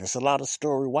cancer. And there's a lot of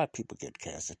story why people get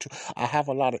cancer too. I have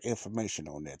a lot of information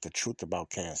on that, the truth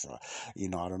about cancer. I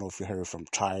don't know if you heard from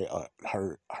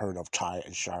heard of Ty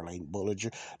and Charlene Bullinger.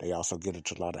 They also get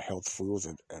into a lot of health foods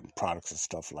and products and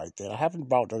stuff like that. I haven't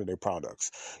bought none of their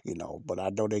products, but I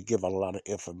know they give a lot of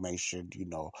information,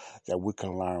 that we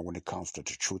can learn when it comes to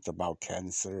the truth about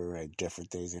cancer and different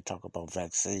things. They talk about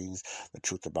vaccines, the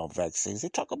truth about vaccines. They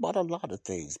talk about a lot of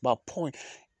things. My point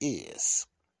is,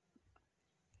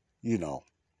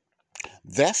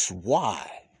 that's why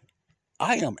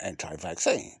I am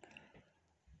anti-vaccine.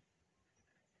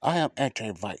 I am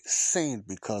anti-vaccine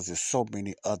because there's so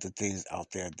many other things out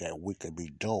there that we could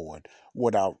be doing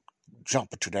without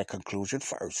jumping to that conclusion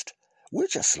first. We're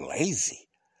just lazy.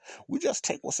 We just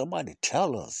take what somebody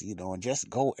tell us, and just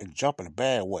go and jump in a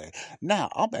bad way. Now,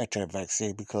 I'm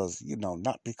anti-vaccine because,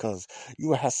 not because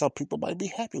you have some people might be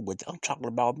happy with it. I'm talking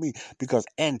about me because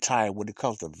when it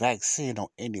comes to vaccine or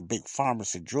any big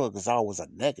pharmacy drug is always a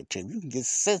negative. You can get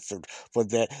censored for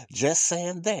that, just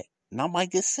saying that. And I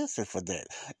might get censored for that.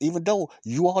 Even though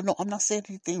you all know I'm not saying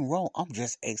anything wrong. I'm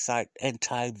just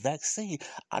anti-vaccine.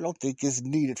 I don't think it's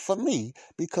needed for me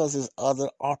because there's other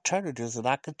alternatives that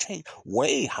I could take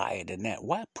way higher than that.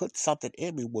 Why put something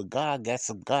in me where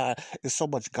there's so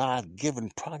much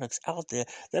God-given products out there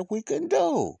that we can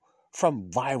do? From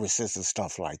viruses and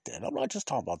stuff like that. I'm not just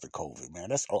talking about the COVID,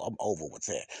 man. I'm over with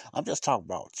that. I'm just talking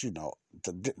about,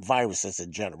 the viruses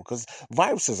in general because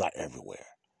viruses are everywhere.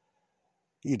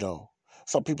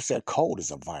 Some people say cold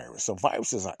is a virus. So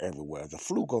viruses are everywhere. The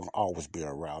flu going to always be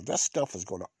around. That stuff is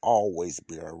going to always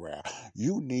be around.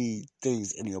 You need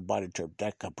things in your body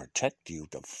that can protect you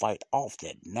to fight off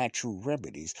that natural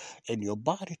remedies in your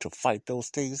body to fight those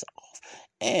things off.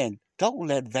 And don't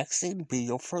let vaccine be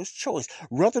your first choice.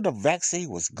 Whether the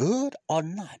vaccine was good or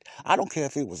not. I don't care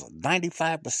if it was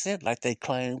 95% like they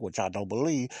claim, which I don't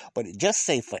believe. But just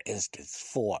say, for instance,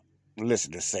 for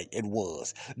listeners' sake, it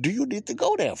was. Do you need to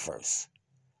go there first?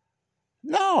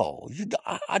 No,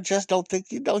 I just don't think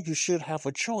you should have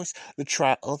a choice to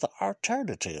try other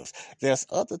alternatives. There's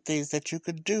other things that you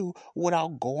could do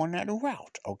without going that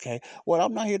route, okay? Well,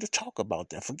 I'm not here to talk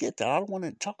about that. Forget that. I don't want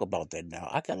to talk about that now.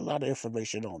 I got a lot of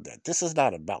information on that. This is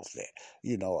not about that.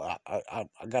 I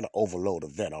got an overload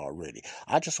of that already.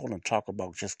 I just want to talk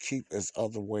about there's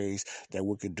other ways that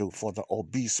we can do for the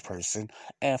obese person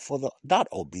and for the not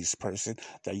obese person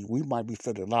that we might be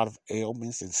feeling a lot of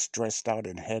ailments and stressed out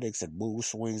and headaches and mood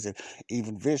swings and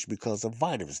even vision because of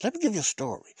vitamins. Let me give you a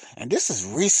story. And this is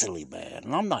recently, man,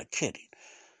 and I'm not kidding.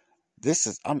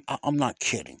 I'm not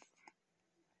kidding.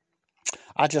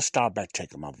 I just started back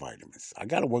taking my vitamins. I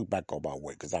got to work back on my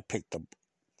weight because I picked up,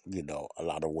 a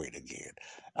lot of weight again.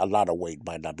 A lot of weight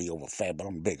might not be over fat, but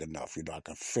I'm big enough. I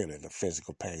can feel it, the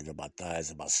physical pain in my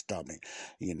thighs and my stomach,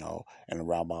 and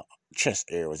around my chest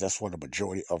areas. That's where the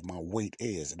majority of my weight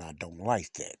is, and I don't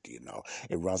like that,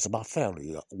 It runs in my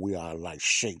family. We are like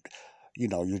shaped,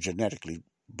 you're genetically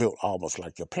built almost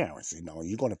like your parents,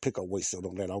 You're going to pick up weight, so I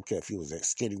don't care if you was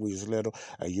skinny when you was little,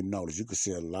 and you notice, you can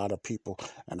see a lot of people,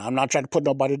 and I'm not trying to put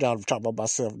nobody down, I'm talking about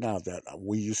myself now, that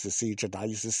we used to see each other, I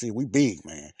used to see, we big,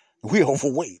 man. We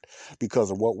overweight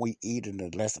because of what we eat and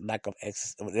the lack of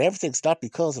exercise. Everything's not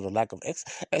because of the lack of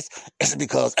exercise. It's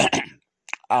because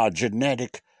our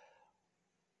genetic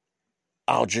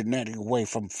way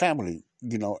from family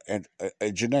and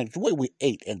genetic, the way we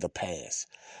ate in the past.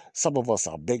 Some of us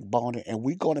are big boned and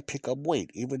we're going to pick up weight,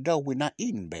 even though we're not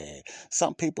eating bad.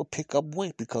 Some people pick up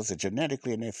weight because it's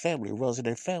genetically in their family, it runs in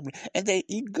their family, and they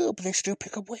eat good, but they still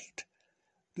pick up weight.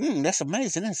 That's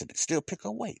amazing, isn't it? Still pick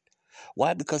up weight.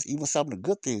 Why? Because even some of the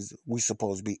good things we're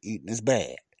supposed to be eating is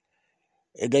bad.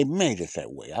 And they made it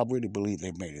that way. I really believe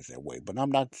they made it that way. But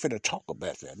I'm not finna talk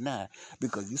about that now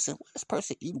because you say, well, this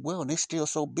person eat well and they still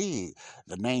so big.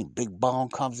 The name Big Bone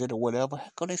comes in or whatever. How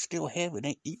come they still heavy?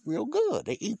 They eat real good.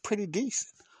 They eat pretty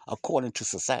decent. According to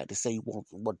society, they say you want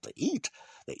what to eat.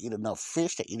 They eat enough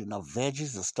fish. They eat enough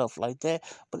veggies and stuff like that.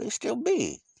 But they still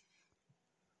big.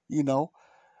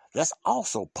 That's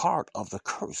also part of the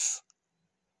curse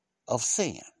of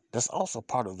sin. That's also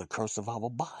part of the curse of our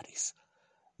bodies.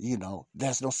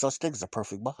 There's no such thing as a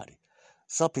perfect body.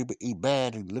 Some people eat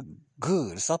bad and look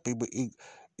good. Some people eat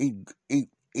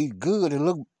good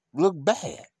and look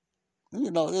bad.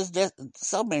 There's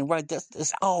something ain't right.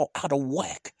 It's all out of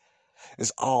whack.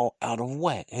 It's all out of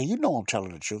whack. And I'm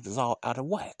telling the truth. It's all out of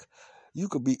whack. You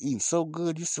could be eating so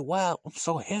good. You say, wow, I'm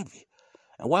so heavy.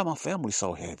 And why my family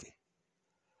so heavy?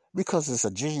 Because it's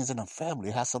a genes in a family.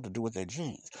 It has something to do with their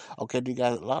genes. Okay, you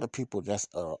got a lot of people that's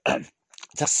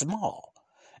that's small.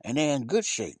 And they're in good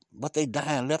shape, but they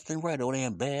dying left and right, or they're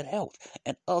in bad health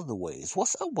and other ways.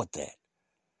 What's up with that?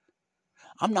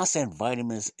 I'm not saying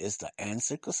vitamins is the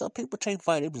answer, because some people take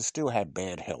vitamins and still have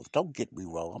bad health. Don't get me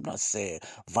wrong. I'm not saying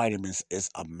vitamins is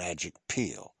a magic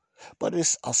pill, but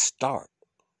it's a start.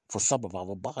 For some of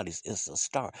our bodies, it's a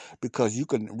start. Because you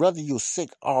can, whether you're sick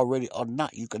already or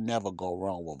not, you can never go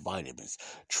wrong with vitamins.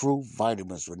 True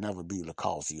vitamins will never be the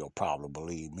cause of your problem,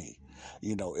 believe me.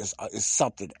 It's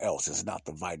something else. It's not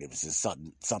the vitamins. It's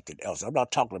something else. I'm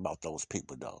not talking about those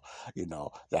people, though,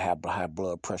 that have high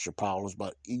blood pressure problems.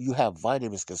 But you have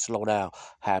vitamins can slow down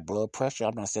high blood pressure.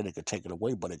 I'm not saying it can take it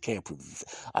away, but it can.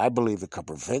 I believe it can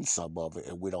prevent some of it,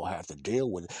 and we don't have to deal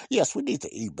with it. Yes, we need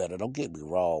to eat better. Don't get me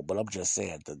wrong, but I'm just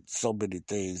saying that so many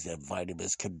things that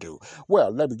vitamins can do.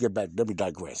 Well, let me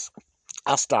digress.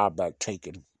 I started back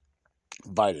taking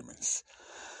vitamins.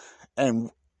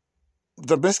 And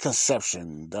the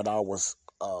misconception that I was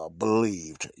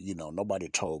believed, nobody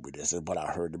told me this, but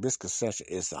I heard the misconception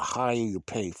is the higher you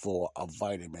pay for a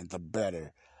vitamin, the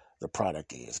better the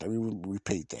product is. Let me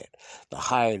repeat that. The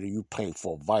higher you pay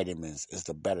for vitamins is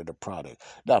the better the product.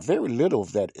 Now, very little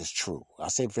of that is true. I'm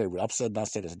not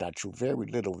saying it's not true. Very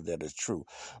little of that is true.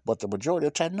 But the majority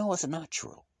of the time, no, it's not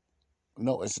true.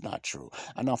 No, it's not true.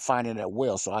 And I'm finding that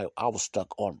well, so I was stuck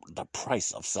on the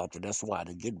price of something. That's why I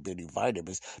didn't get many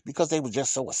vitamins, because they were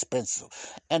just so expensive.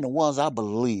 And the ones I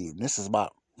believe, this is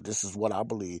what I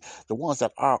believe, the ones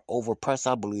that are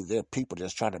overpriced, I believe they're people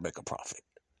that's trying to make a profit.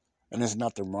 And there's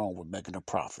nothing wrong with making a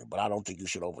profit, but I don't think you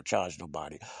should overcharge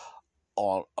nobody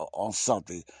on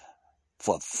something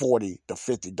for $40 to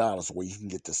 $50 where you can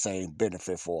get the same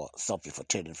benefit for something for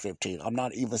 $10 and $15. I'm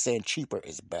not even saying cheaper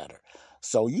is better.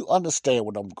 So you understand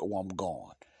where I'm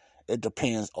going. It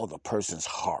depends on the person's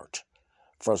heart.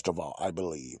 First of all, I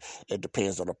believe it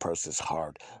depends on the person's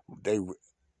heart. They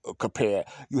compare.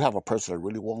 You have a person that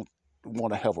really want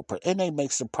to help a person, and they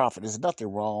make some profit. There's nothing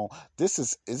wrong. This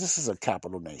is a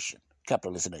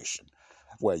capitalist nation,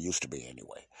 where it used to be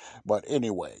anyway. But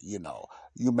anyway,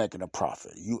 you making a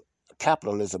profit.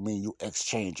 Capitalism means you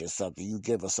exchanging something. You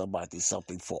giving somebody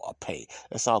something for a pay.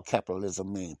 That's all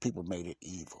capitalism means. People made it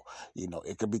evil.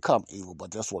 It can become evil,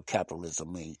 but that's what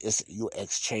capitalism means. It's you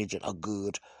exchanging a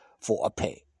good for a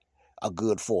pay. A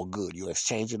good for a good. You're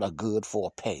exchanging a good for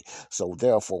a pay. So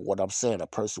therefore, what I'm saying, a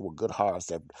person with good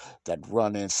hearts that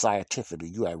run in scientifically,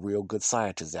 you have real good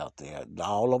scientists out there.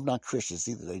 All of them not Christians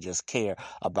either. They just care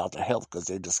about the health because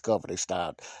they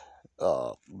start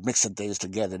mixing things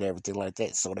together and everything like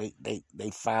that. So they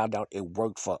found out it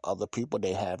worked for other people.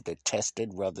 They have they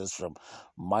tested, whether it's from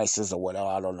mice or whatever.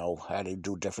 I don't know how they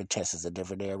do different tests in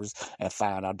different areas, and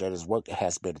found out that its work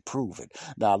has been proven.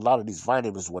 Now, a lot of these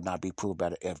vitamins will not be proved by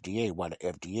the FDA, while the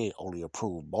FDA only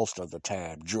approve most of the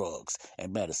time drugs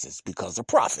and medicines because of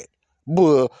profit.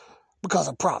 Because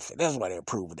of profit. That's why they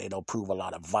approve it. They don't approve a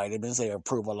lot of vitamins. They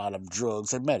approve a lot of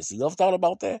drugs and medicine. You ever thought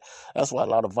about that? That's why a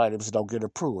lot of vitamins don't get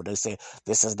approved. They say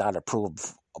this is not approved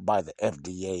by the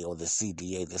FDA or the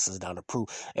CDA. This is not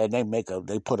approved, and they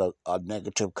put a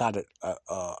negative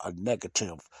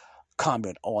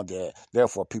comment on there.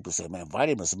 Therefore, people say, man,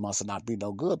 vitamins must not be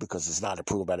no good because it's not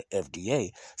approved by the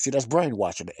FDA. See, that's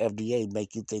brainwashing. The FDA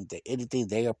make you think that anything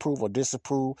they approve or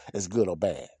disapprove is good or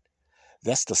bad.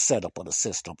 That's the setup of the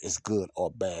system. Is good or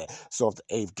bad. So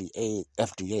if the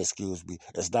FDA,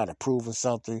 is not approving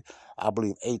something, I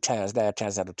believe 8 times, 9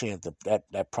 times out of 10,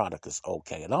 that product is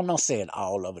okay. And I'm not saying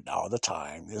all of it all the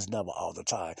time. It's never all the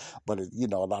time. But, a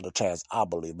lot of times I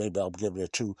believe, maybe I'm giving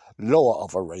it too lower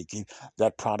of a ranking,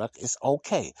 that product is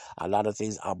okay. A lot of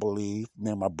things I believe,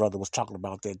 me and my brother was talking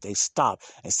about that, they stopped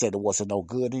and said it wasn't no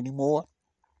good anymore.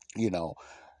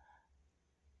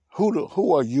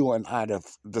 Who are you and I to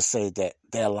say that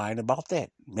they're lying about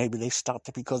that? Maybe they stopped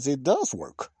it because it does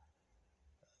work.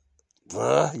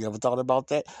 You ever thought about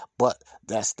that? But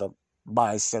that's the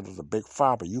mindset of the big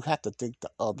pharma. You have to think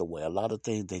the other way. A lot of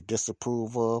things they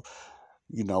disapprove of,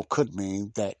 could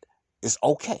mean that it's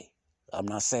okay. I'm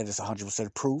not saying it's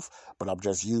 100% proof, but I'm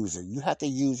just using. You have to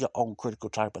use your own critical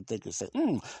type of thinking. Say,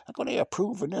 how come they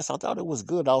approving this? I thought it was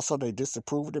good. Also, they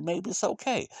disapproved it. Maybe it's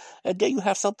okay. And then you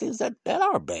have some things that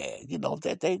are bad,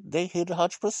 that they hit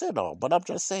 100% on. But I'm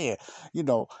just saying,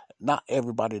 not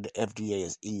everybody in the FDA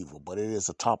is evil, but it is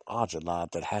a top echelon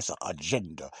that has an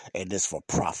agenda, and it's for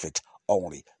profit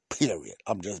only. Period.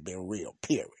 I'm just being real.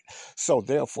 Period. So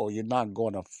therefore, you're not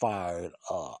going to find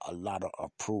a lot of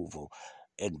approval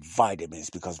in vitamins,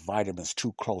 because vitamins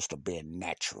too close to being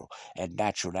natural, and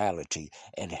naturality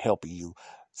and helping you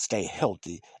stay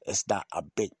healthy is not a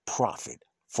big profit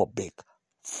for big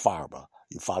pharma.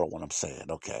 You follow what I'm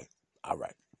saying? Okay. All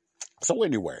right. So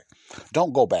anyway,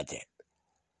 don't go back there.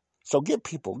 So get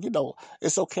people,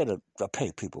 it's okay to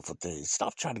pay people for things.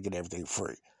 Stop trying to get everything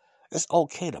free. It's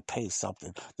okay to pay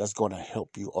something that's going to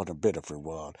help you on the benefit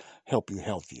run, help you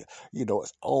healthier.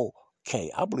 It's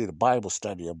okay. I believe the Bible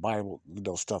study and Bible,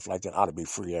 stuff like that ought to be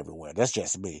free everywhere. That's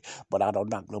just me. But I don't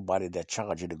knock nobody that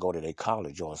charge you to go to their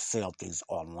college or sell things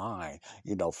online,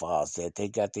 for us that they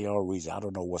got their own reason. I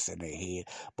don't know what's in their head,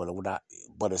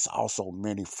 but it's also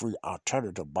many free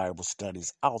alternative Bible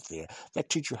studies out there that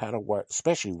teach you how to work,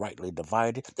 especially rightly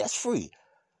divided. That's free.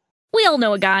 We all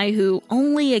know a guy who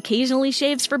only occasionally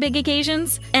shaves for big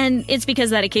occasions, and it's because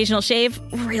that occasional shave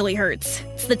really hurts.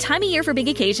 It's the time of year for big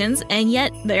occasions, and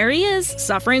yet there he is,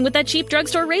 suffering with that cheap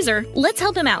drugstore razor. Let's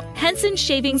help him out. Henson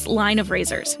Shaving's line of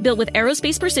razors, built with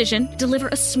aerospace precision, deliver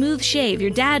a smooth shave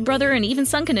your dad, brother, and even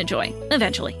son can enjoy,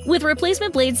 eventually. With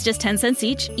replacement blades just 10 cents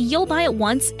each, you'll buy it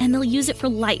once, and they'll use it for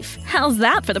life. How's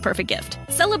that for the perfect gift?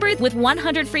 Celebrate with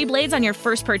 100 free blades on your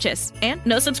first purchase, and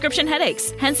no subscription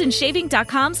headaches.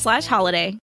 HensonShaving.com/holiday.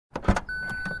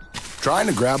 Trying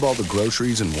to grab all the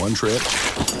groceries in one trip?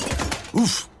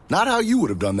 Oof, not how you would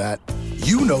have done that.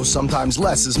 Sometimes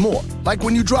less is more. Like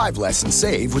when you drive less and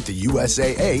save with the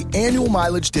USAA annual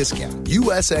mileage discount.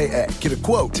 USAA. Get a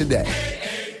quote today.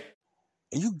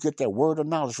 And you get that word of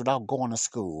knowledge without going to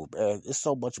school. There's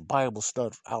so much Bible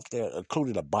stuff out there,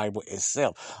 including the Bible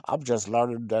itself. I'm just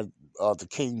learning that the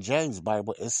King James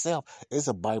Bible itself is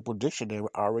a Bible dictionary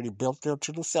already built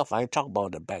into itself. I ain't talking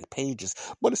about the back pages,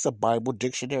 but it's a Bible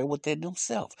dictionary within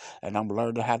itself. And I'm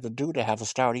learning how to do that. Haven't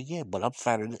started yet, but I'm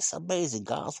finding it's amazing.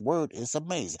 God's word is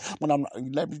amazing.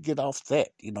 Let me get off that.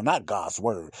 Not God's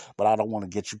word, but I don't want to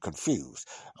get you confused.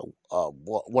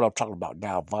 What I'm talking about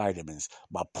now, vitamins.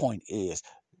 My point is,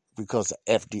 because the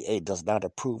FDA does not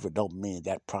approve it, don't mean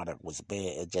that product was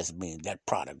bad. It just means that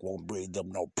product won't bring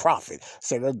them no profit.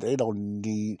 So they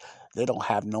don't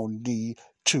have no need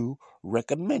to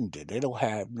recommend it. They don't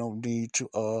have no need to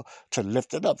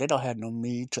lift it up. They don't have no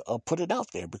need to put it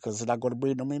out there, because it's not going to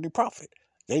bring them any profit.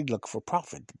 They look for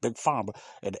profit. The big pharma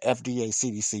and the FDA,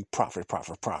 CDC, profit.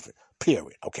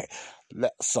 Period. Okay.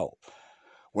 So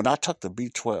when I took the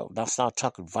B12, and I started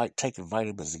taking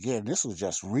vitamins again, this was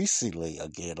just recently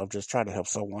again. I'm just trying to help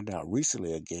someone out.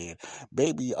 Recently again,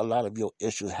 maybe a lot of your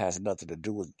issues has nothing to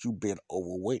do with you being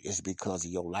overweight. It's because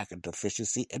of your lack of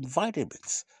deficiency in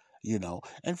vitamins,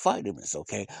 and vitamins,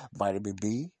 okay? Vitamin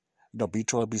B,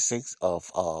 B12, B6,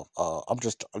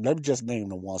 let me just name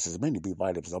the ones. There's many B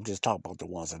vitamins. I'm just talking about the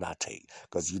ones that I take,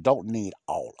 because you don't need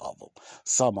all of them.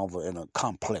 Some of them in a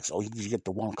complex, or you can get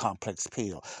the one complex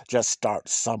pill. Just start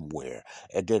somewhere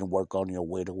and then work on your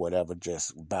weight or whatever.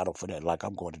 Just battle for that, like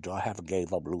I'm going to do. I haven't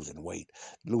gave up losing weight.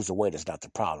 Losing weight is not the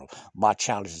problem. My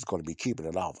challenge is going to be keeping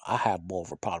it off. I have more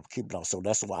of a problem keeping it off, so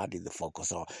that's why I need to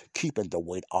focus on keeping the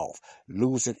weight off.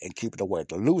 Losing and keeping the weight.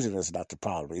 The losing is not the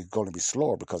problem. It's going to be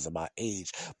slower because of my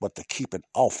age, but the keeping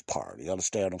off part, you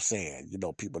understand what I'm saying?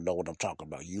 People know what I'm talking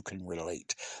about. You can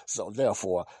relate. So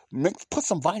therefore, put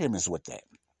some vitamins with that.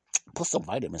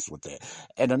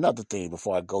 And another thing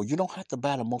before I go, you don't have to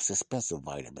buy the most expensive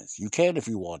vitamins. You can if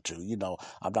you want to.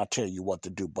 I'm not telling you what to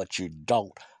do, but you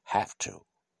don't have to.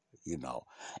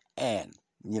 And,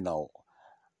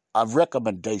 a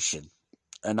recommendation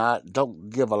And I don't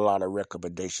give a lot of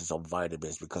recommendations on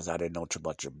vitamins because I didn't know too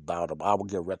much about them. I will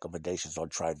give recommendations on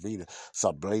Trivita,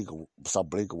 sublingual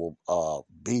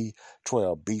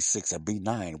B12, B6, and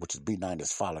B9, which is B9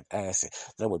 is folic acid.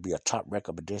 That would be a top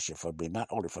recommendation for me, not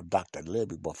only from Dr.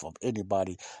 Libby, but from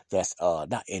anybody that's,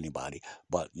 not anybody,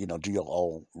 but, do your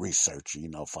own research,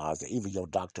 Father. Even your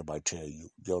doctor might tell you,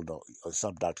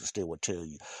 some doctors still will tell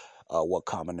you, what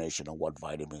combination of what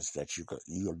vitamins that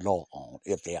you're low on,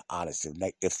 if they're honest.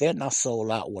 If they're not sold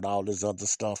out with all this other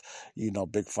stuff,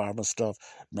 big pharma stuff,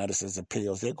 medicines and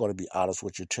pills, they're going to be honest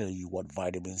with you, tell you what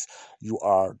vitamins you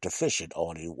are deficient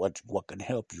on and what can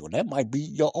help you. And that might be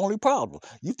your only problem.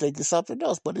 You think it's something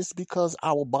else, but it's because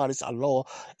our bodies are low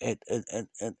in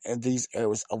these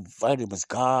areas of vitamins.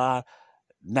 God,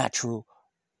 natural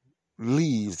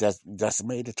leaves that's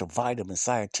made into vitamins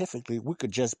scientifically, we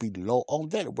could just be low on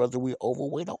that, whether we're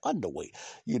overweight or underweight,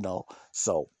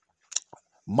 So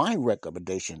my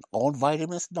recommendation on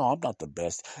vitamins, no, I'm not the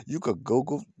best. You could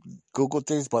Google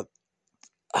things, but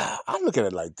I look at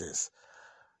it like this.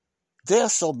 There are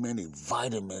so many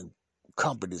vitamin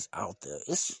companies out there.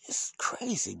 It's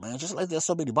crazy, man. Just like there's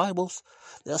so many Bibles,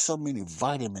 there's so many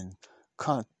vitamin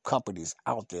companies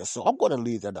out there. So I'm going to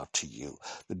leave that up to you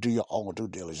to do your own due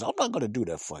diligence. I'm not going to do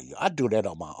that for you. I do that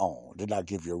on my own. Then I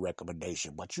give you a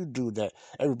recommendation. But you do that.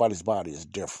 Everybody's body is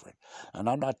different. And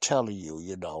I'm not telling you,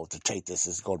 to take this.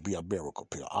 It's going to be a miracle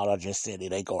pill. All I just said,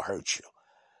 it ain't going to hurt you.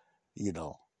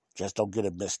 Just don't get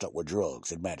it messed up with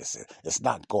drugs and medicine. It's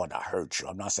not going to hurt you.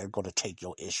 I'm not saying it's going to take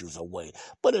your issues away,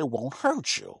 but it won't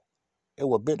hurt you. It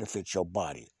will benefit your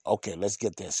body. Okay, let's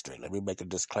get that straight. Let me make a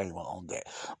disclaimer on that.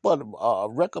 But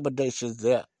recommendations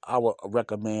that I would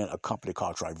recommend a company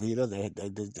called Trivita.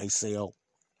 They sell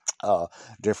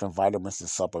different vitamins and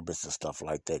supplements and stuff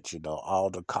like that. All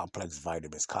the complex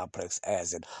vitamins, complex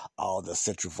acid, all the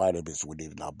essential vitamins we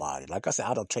need in our body. Like I said,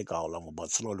 I don't take all of them, but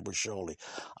slowly but surely,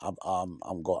 I'm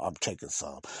taking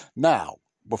some. Now,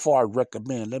 before I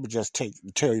recommend, let me just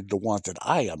tell you the ones that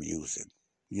I am using.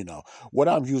 What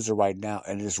I'm using right now,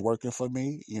 and it's working for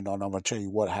me, and I'm going to tell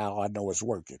you how I know it's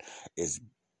working, is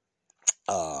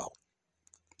vitamin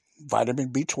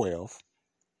B12.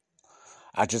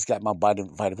 I just got my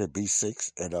vitamin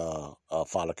B6 and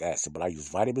folic acid, but I use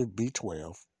vitamin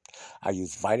B12. I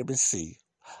use vitamin C.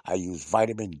 I use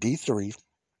vitamin D3.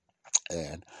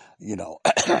 And,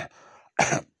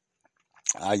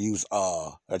 I use,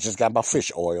 I just got my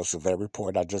fish oils. So very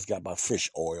important. I just got my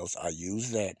fish oils. I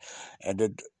use that. And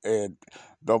the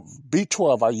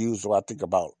B12 I use, I think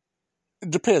about,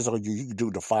 it depends on you. You can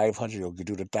do the 500 or you can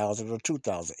do the 1,000 or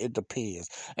 2,000. It depends.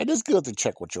 And it's good to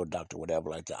check with your doctor, whatever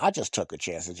like that. I just took a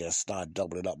chance and just started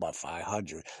doubling up by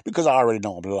 500 because I already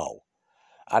know I'm low.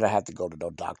 I don't have to go to no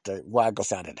doctor. Well, I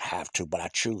guess I didn't have to, but I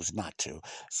choose not to.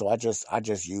 So I just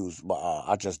use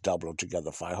I just double them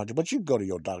together 500. But you can go to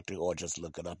your doctor or just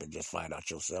look it up and just find out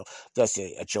yourself. That's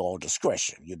it at your own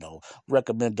discretion.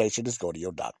 Recommendation is go to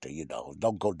your doctor.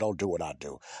 Don't do what I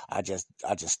do. I just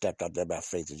stepped out there by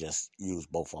faith and just use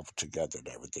both of them together and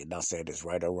everything. Not saying it's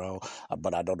right or wrong,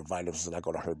 but I know the vitamins are not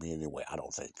going to hurt me anyway. I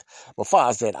don't think. But far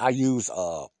as that, I use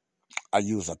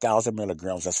 1,000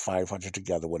 milligrams. That's 500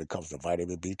 together when it comes to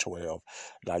vitamin B12.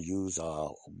 And I use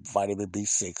vitamin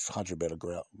B6, 100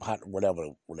 milligrams, whatever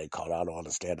they call it. I don't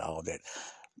understand all that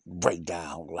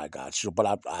breakdown like I should,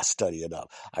 but I study it up.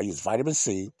 I use vitamin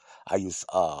C. I use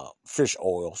fish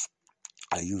oils.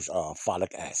 I use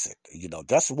folic acid.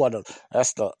 That's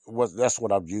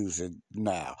what I'm using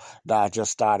now. Now I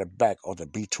just started back on the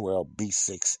B12,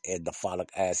 B6, and the folic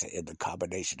acid and the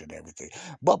combination and everything.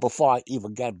 But before I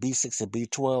even got B6 and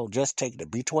B12, just taking the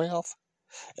B12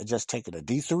 and just taking the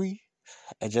D3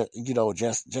 and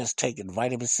just taking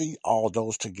vitamin C, all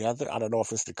those together. I don't know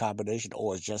if it's the combination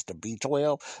or it's just the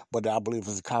B12, but I believe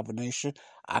it's a combination.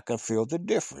 I can feel the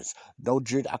difference. No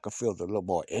drink, I can feel the little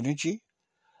more energy.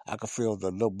 I could feel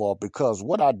the little more because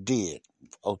what I did,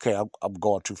 okay, I'm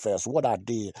going too fast. What I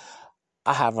did,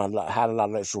 I had a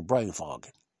lot of extra brain fog.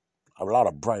 A lot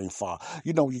of brain fog.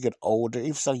 You get older,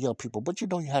 even some young people, but you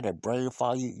have that brain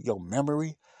fog, your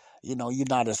memory, you're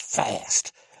not as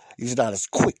fast. You're not as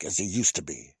quick as you used to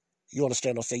be. You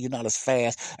understand what I'm saying? You're not as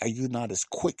fast and you're not as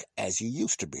quick as you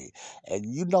used to be. And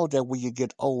you know that when you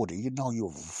get older,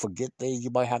 you'll forget things. You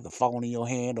might have the phone in your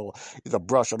hand or the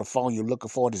brush on the phone you're looking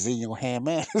for is in your hand,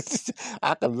 man.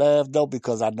 I can laugh though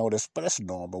because I know that's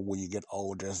normal when you get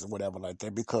older or whatever like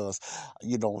that because,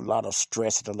 a lot of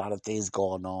stress and a lot of things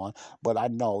going on. But I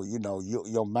know,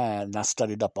 your mind, and I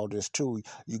studied up on this too,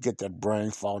 you get that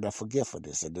brain fog, that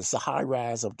forgetfulness. And it's a high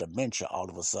rise of dementia all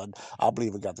of a sudden. I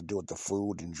believe it got to do with the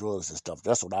food and drugs drugs and stuff.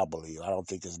 That's what I believe. I don't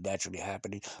think it's naturally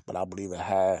happening, but I believe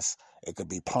it could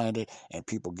be planted, and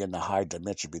people getting a high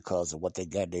dementia because of what they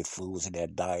got in their foods and their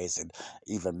diets and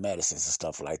even medicines and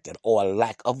stuff like that, or a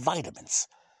lack of vitamins.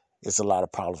 It's a lot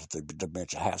of problems with the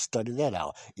dementia. I have studied that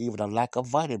out. Even a lack of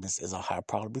vitamins is a high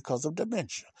problem because of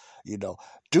dementia.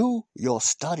 Do your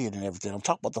studying and everything. I'm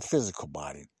talking about the physical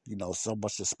body. So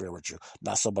much the spiritual.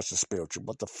 Not so much the spiritual,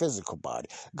 but the physical body.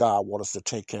 God wants us to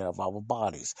take care of our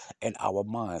bodies and our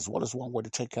minds. What is one way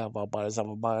to take care of our bodies and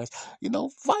our minds?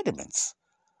 Vitamins.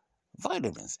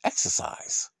 Vitamins.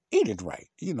 Exercise. Eating right,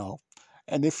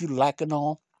 And if you're lacking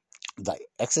on the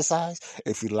exercise,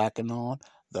 if you're lacking on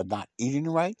the not eating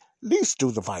right, at least do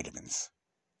the vitamins.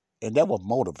 And that will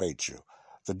motivate you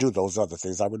to do those other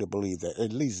things. I really believe that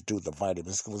at least do the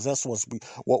vitamins, because that's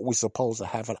what we're supposed to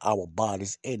have in our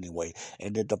bodies anyway.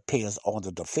 And it depends on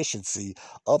the deficiency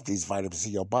of these vitamins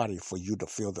in your body for you to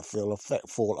feel the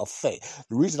full effect.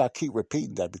 The reason I keep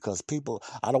repeating that, because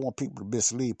I don't want people to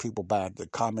mislead people by the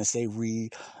comments they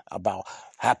read about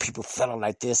how people feeling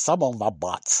like this. Some of them are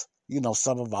bots.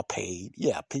 Some of them are paid.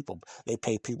 Yeah, they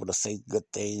pay people to say good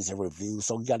things and reviews,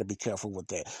 so you got to be careful with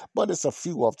that. But it's a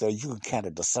few up there you can kind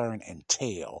of discern and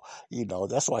tell.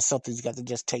 That's why some things you got to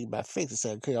just take by faith and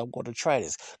say, okay, I'm going to try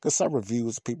this. Because some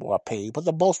reviews, people are paid, but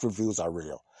most reviews are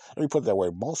real. Let me put it that way.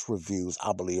 Most reviews,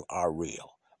 I believe, are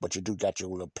real. But you do got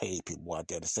your little paid people out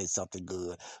there to say something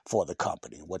good for the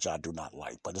company, which I do not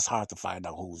like. But it's hard to find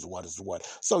out who's what is what.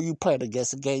 So you play the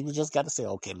guessing game. You just got to say,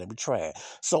 okay, let me try it.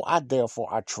 So I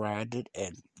tried it,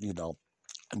 and,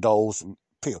 those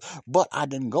pills. But I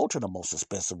didn't go to the most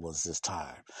expensive ones this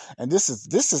time. And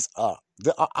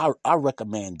I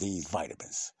recommend these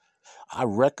vitamins. I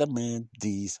recommend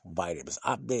these vitamins.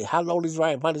 How long these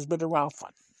vitamins been around for?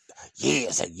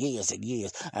 Years and years and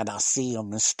years. And I see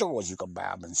them in stores. You can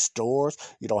buy them in stores.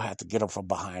 You don't have to get them from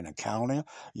behind the counter.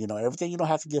 Everything you don't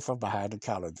have to get from behind the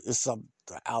counter. It's some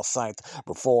outside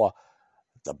before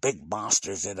the big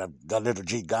monsters and the little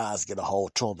G guys get a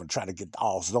hold to them and try to get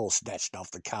all those snatched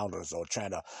off the counters, or try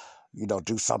to,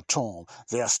 do something to them.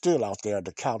 They're still out there at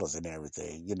the counters and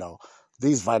everything,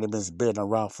 These vitamins been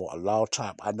around for a long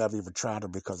time. I never even tried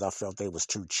them because I felt they was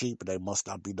too cheap and they must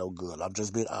not be no good. I'm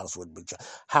just being honest with you.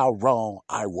 How wrong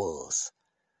I was.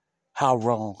 How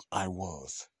wrong I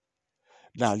was.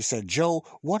 Now, you said, Joe,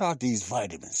 what are these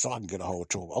vitamins? So I can get a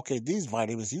hold to them. Okay, these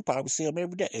vitamins, you probably see them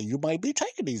every day. And you might be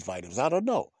taking these vitamins. I don't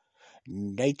know.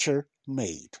 Nature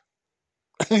made.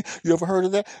 You ever heard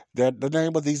of that? The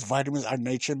name of these vitamins are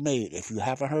nature made. If you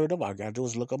haven't heard them, all you gotta do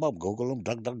is look them up. Google them,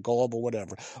 DuckDuckGo them, or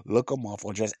whatever. Look them up,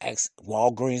 or just ask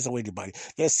Walgreens or anybody.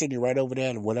 They're sitting right over there,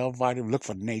 and whatever vitamin, look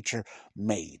for nature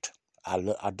made.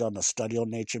 I've done a study on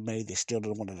nature made. They're still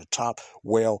one of the top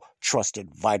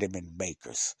well-trusted vitamin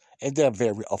makers. And they're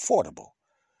very affordable.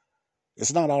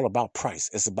 It's not all about price.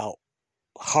 It's about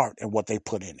heart and what they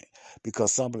put in it.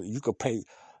 Because you could pay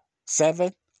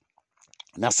 $7.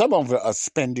 Now, some of them are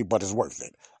spendy, but it's worth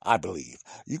it, I believe.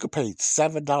 You could pay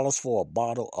 $7 for a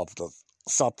bottle of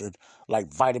something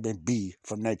like vitamin B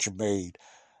from Nature Made,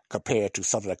 compared to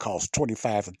something that costs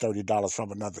 $25 and $30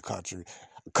 from another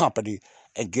company,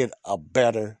 and get a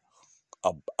better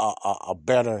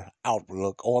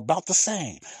outlook, or about the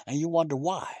same. And you wonder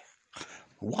why.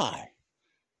 Why?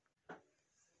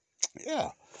 Yeah.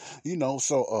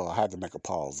 So I had to make a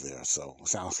pause there. So it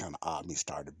sounds kind of odd me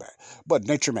starting back. But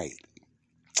Nature Made.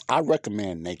 I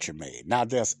recommend Nature Made. Now,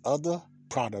 there's other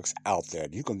products out there.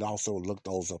 You can also look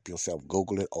those up yourself.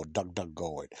 Google it or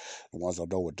DuckDuckGo it. The ones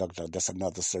that know what DuckDuck, that's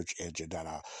another search engine that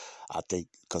I think,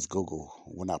 because Google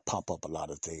will not pump up a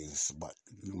lot of things, but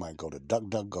you might go to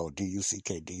DuckDuckGo,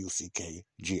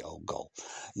 DuckDuckGo, go,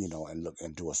 and look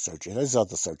and do a search. And there's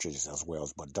other search engines as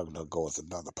well, but DuckDuckGo is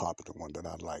another popular one that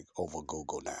I like over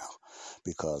Google now,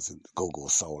 because Google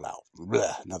is sold out.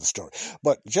 Blah, another story.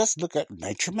 But just look at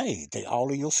Nature Made. They all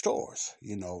in your stores.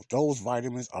 Those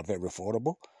vitamins are very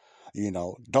affordable.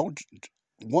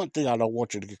 One thing I don't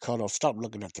want you to get caught off, stop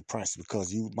looking at the price,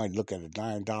 because you might look at a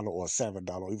 $9 or a $7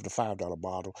 or even a $5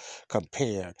 bottle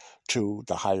compared to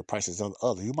the higher prices of the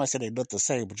other. You might say they look the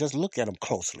same, but just look at them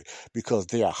closely, because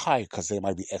they are high because they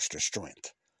might be extra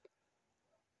strength.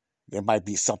 There might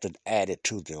be something added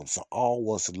to them. So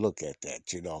always look at that,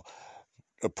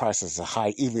 The prices are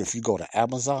high. Even if you go to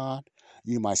Amazon,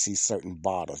 you might see certain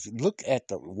bottles. Look at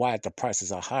why the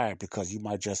prices are higher, because you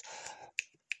might just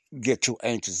get too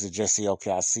anxious to just say,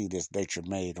 okay, I see this Nature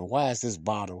Made. And why is this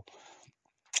bottle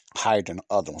higher than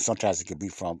other ones. Sometimes it could be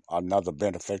from another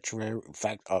beneficiary. In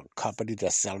fact, a company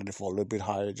that's selling it for a little bit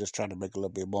higher, just trying to make a little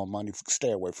bit more money.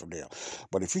 Stay away from them.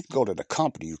 But if you can go to the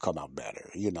company, you come out better,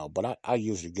 But I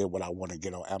usually get what I want to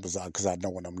get on Amazon because I know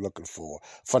what I'm looking for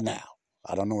now.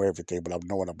 I don't know everything, but I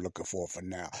know what I'm looking for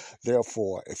now.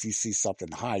 Therefore, if you see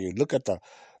something higher, look at the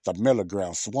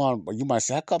milligrams. One, you might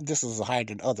say, how come this is higher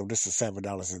than other? This is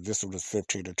 $7 and this one is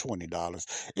 $15 or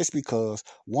 $20. It's because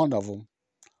one of them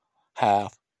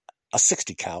have a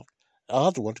 60 count, the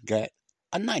other one got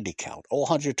a 90 count or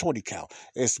 120 count.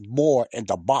 It's more in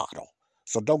the bottle.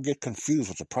 So don't get confused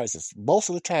with the prices. Most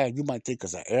of the time, you might think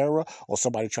it's an error or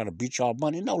somebody trying to beat y'all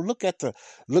money. No,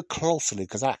 look closely,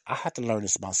 because I had to learn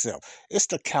this myself. It's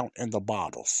the count in the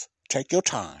bottles. Take your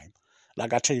time.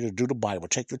 Like I tell you to do the Bible.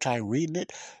 Take your time reading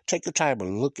it. Take your time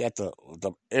and look at the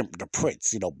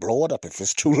prints. Blow it up if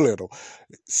it's too little.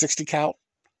 60 count,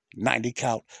 90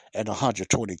 count, and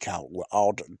 120 count.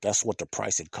 That's what the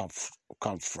pricing comes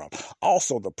from.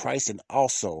 Also, the pricing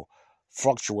also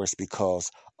fluctuates because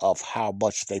of how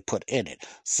much they put in it.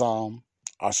 Some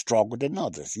are stronger than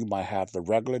others. You might have the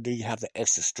regular, then you have the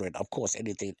extra strength. Of course,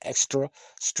 anything extra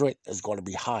strength is going to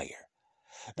be higher.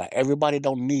 Now, everybody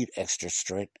don't need extra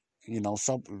strength.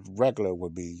 Some regular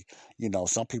would be,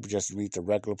 some people just read the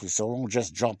regular. So don't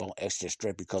just jump on extra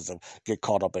strength because of get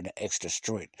caught up in the extra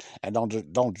strength, and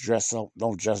don't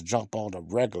just jump on the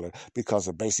regular because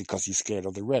you're scared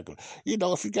of the regular.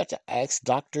 If you got to ask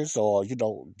doctors or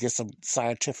get some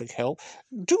scientific help,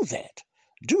 do that.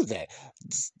 Do that.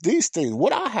 These things,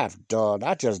 what I have done,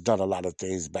 I just done a lot of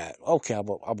things back. Okay,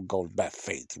 I'm going back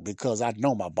faith because I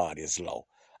know my body is low.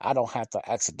 I don't have to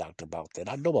ask a doctor about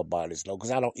that. I know my body's low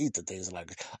because I don't eat the things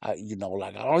like I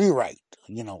don't eat right.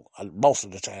 Most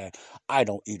of the time I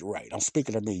don't eat right. I'm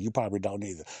speaking to me. You probably don't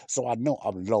either. So I know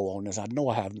I'm low on this. I know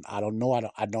I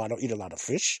don't eat a lot of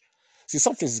fish. See,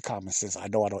 some things is common sense. I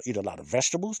know I don't eat a lot of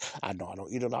vegetables. I know I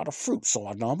don't eat a lot of fruit. So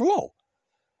I know I'm low.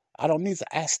 I don't need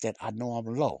to ask that. I know I'm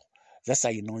low. That's how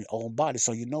you know your own body.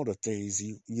 So you know the things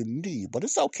you need. But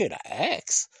it's okay to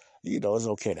ask. It's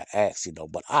okay to ask,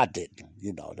 but I didn't,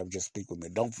 them just speak with me.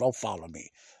 Don't follow me.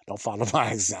 Don't follow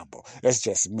my example. That's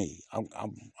just me. I'm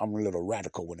a little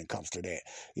radical when it comes to that,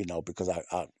 because I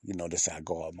this is how I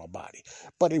go on my body.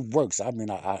 But it works. I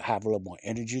mean, I have a little more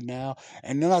energy now.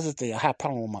 And another thing, I have a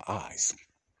problem with my eyes.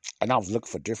 And I was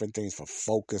looking for different things for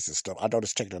focus and stuff. I know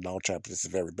this taking a long time, but this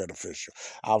is very beneficial.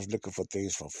 I was looking for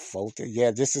things for focus. Yeah,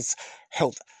 this is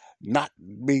health. Not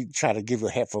me trying to give you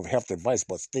health advice,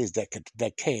 but things that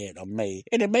can or may,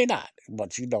 and it may not.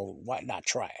 But why not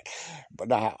try it?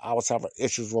 But I was having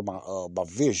issues with my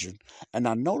vision, and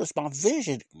I noticed my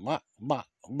vision. I'm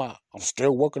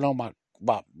still working on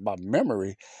my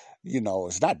memory.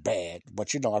 It's not bad,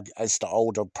 but it's the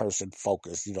older person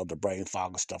focus, the brain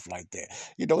fog and stuff like that.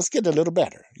 It's getting a little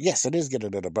better. Yes, it is getting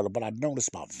a little better, but I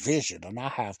noticed my vision, and I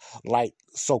have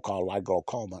so-called light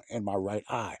glaucoma in my right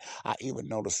eye. I even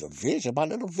noticed my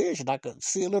little vision. I could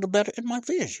see a little better in my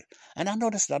vision. And I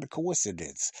know that's not a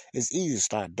coincidence. It's easy to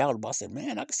start doubting, but I said,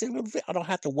 man, I can see a little bit. I don't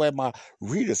have to wear my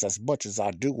readers as much as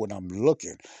I do when I'm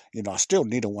looking. I still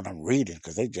need them when I'm reading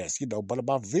because they just, but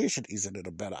my vision is a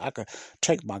little better. I could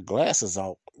take my glasses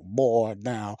out more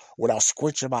now without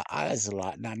squinching my eyes a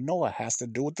lot. And I know it has to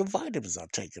do with the vitamins I'm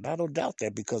taking. I don't doubt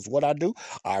that because what I do,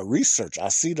 I research. I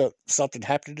see something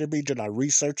happening to me, then I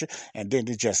research it, and then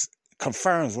it just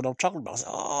confirms what I'm talking about. I say,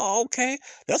 oh, okay,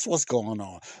 that's what's going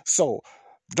on. So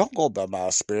don't go by my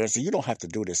experience. You don't have to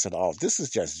do this at all. This is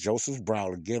just Joseph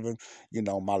Brown giving,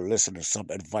 my listeners some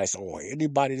advice. Or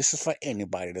anybody, this is for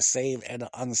anybody, the saved and the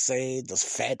unsaved, the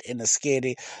fat and the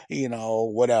skinny,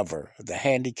 whatever, the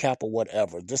handicap or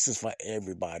whatever. This is for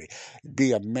everybody.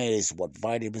 Be amazed what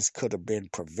vitamins could have been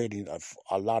preventing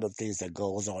a lot of things that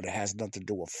goes on. It has nothing to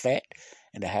do with fat,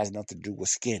 and it has nothing to do with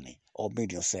skinny or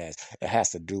medium size. It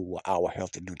has to do with our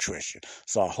health and nutrition.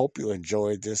 So I hope you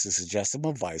enjoyed this. This is just some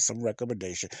advice, some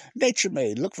recommendation. Nature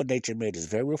Made. Look for Nature Made. It's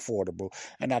very affordable,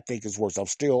 and I think it's worth. I'm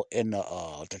still in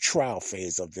the trial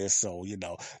phase of this. So,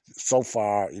 so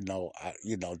far,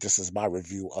 this is my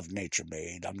review of Nature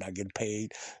Made. I'm not getting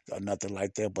paid or nothing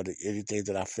like that, but anything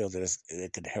that I feel that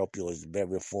it can help you is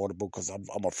very affordable because I'm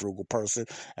a frugal person,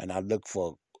 and I look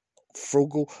for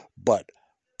frugal, but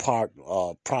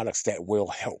products that will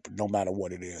help no matter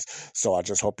what it is. So I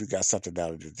just hope you got something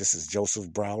out of it. This is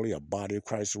Joseph Brownlee, a Body of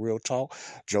Christ Real Talk.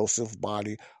 Joseph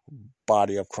Body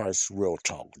of Christ Real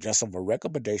Talk. Just some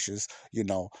recommendations. I'm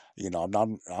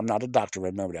not a doctor.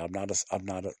 Remember that. I'm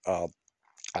not a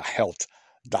health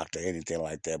doctor, anything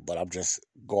like that, but I'm just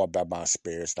going by my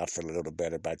experience, and I feel a little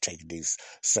better by taking these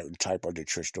certain type of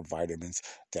nutritional vitamins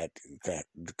that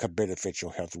could benefit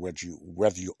your health,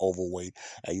 whether you're overweight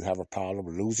and you have a problem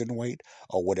losing weight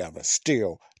or whatever.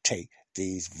 Still take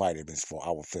these vitamins for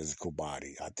our physical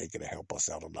body. I think it'll help us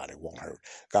out a lot. It won't hurt.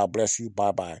 God bless you.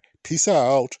 Bye-bye. Peace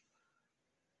out.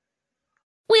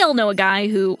 We all know a guy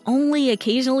who only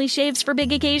occasionally shaves for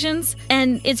big occasions,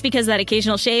 and it's because that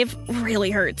occasional shave really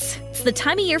hurts. It's the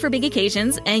time of year for big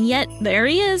occasions, and yet there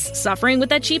he is, suffering with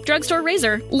that cheap drugstore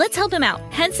razor. Let's help him out.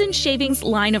 Henson Shaving's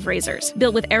line of razors,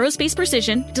 built with aerospace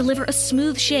precision, deliver a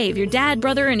smooth shave your dad,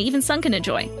 brother, and even son can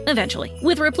enjoy, eventually.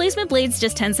 With replacement blades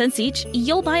just 10 cents each,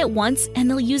 you'll buy it once, and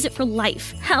they'll use it for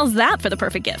life. How's that for the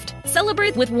perfect gift?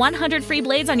 Celebrate with 100 free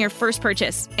blades on your first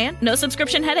purchase, and no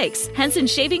subscription headaches.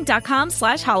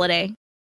 HensonShaving.com/holiday.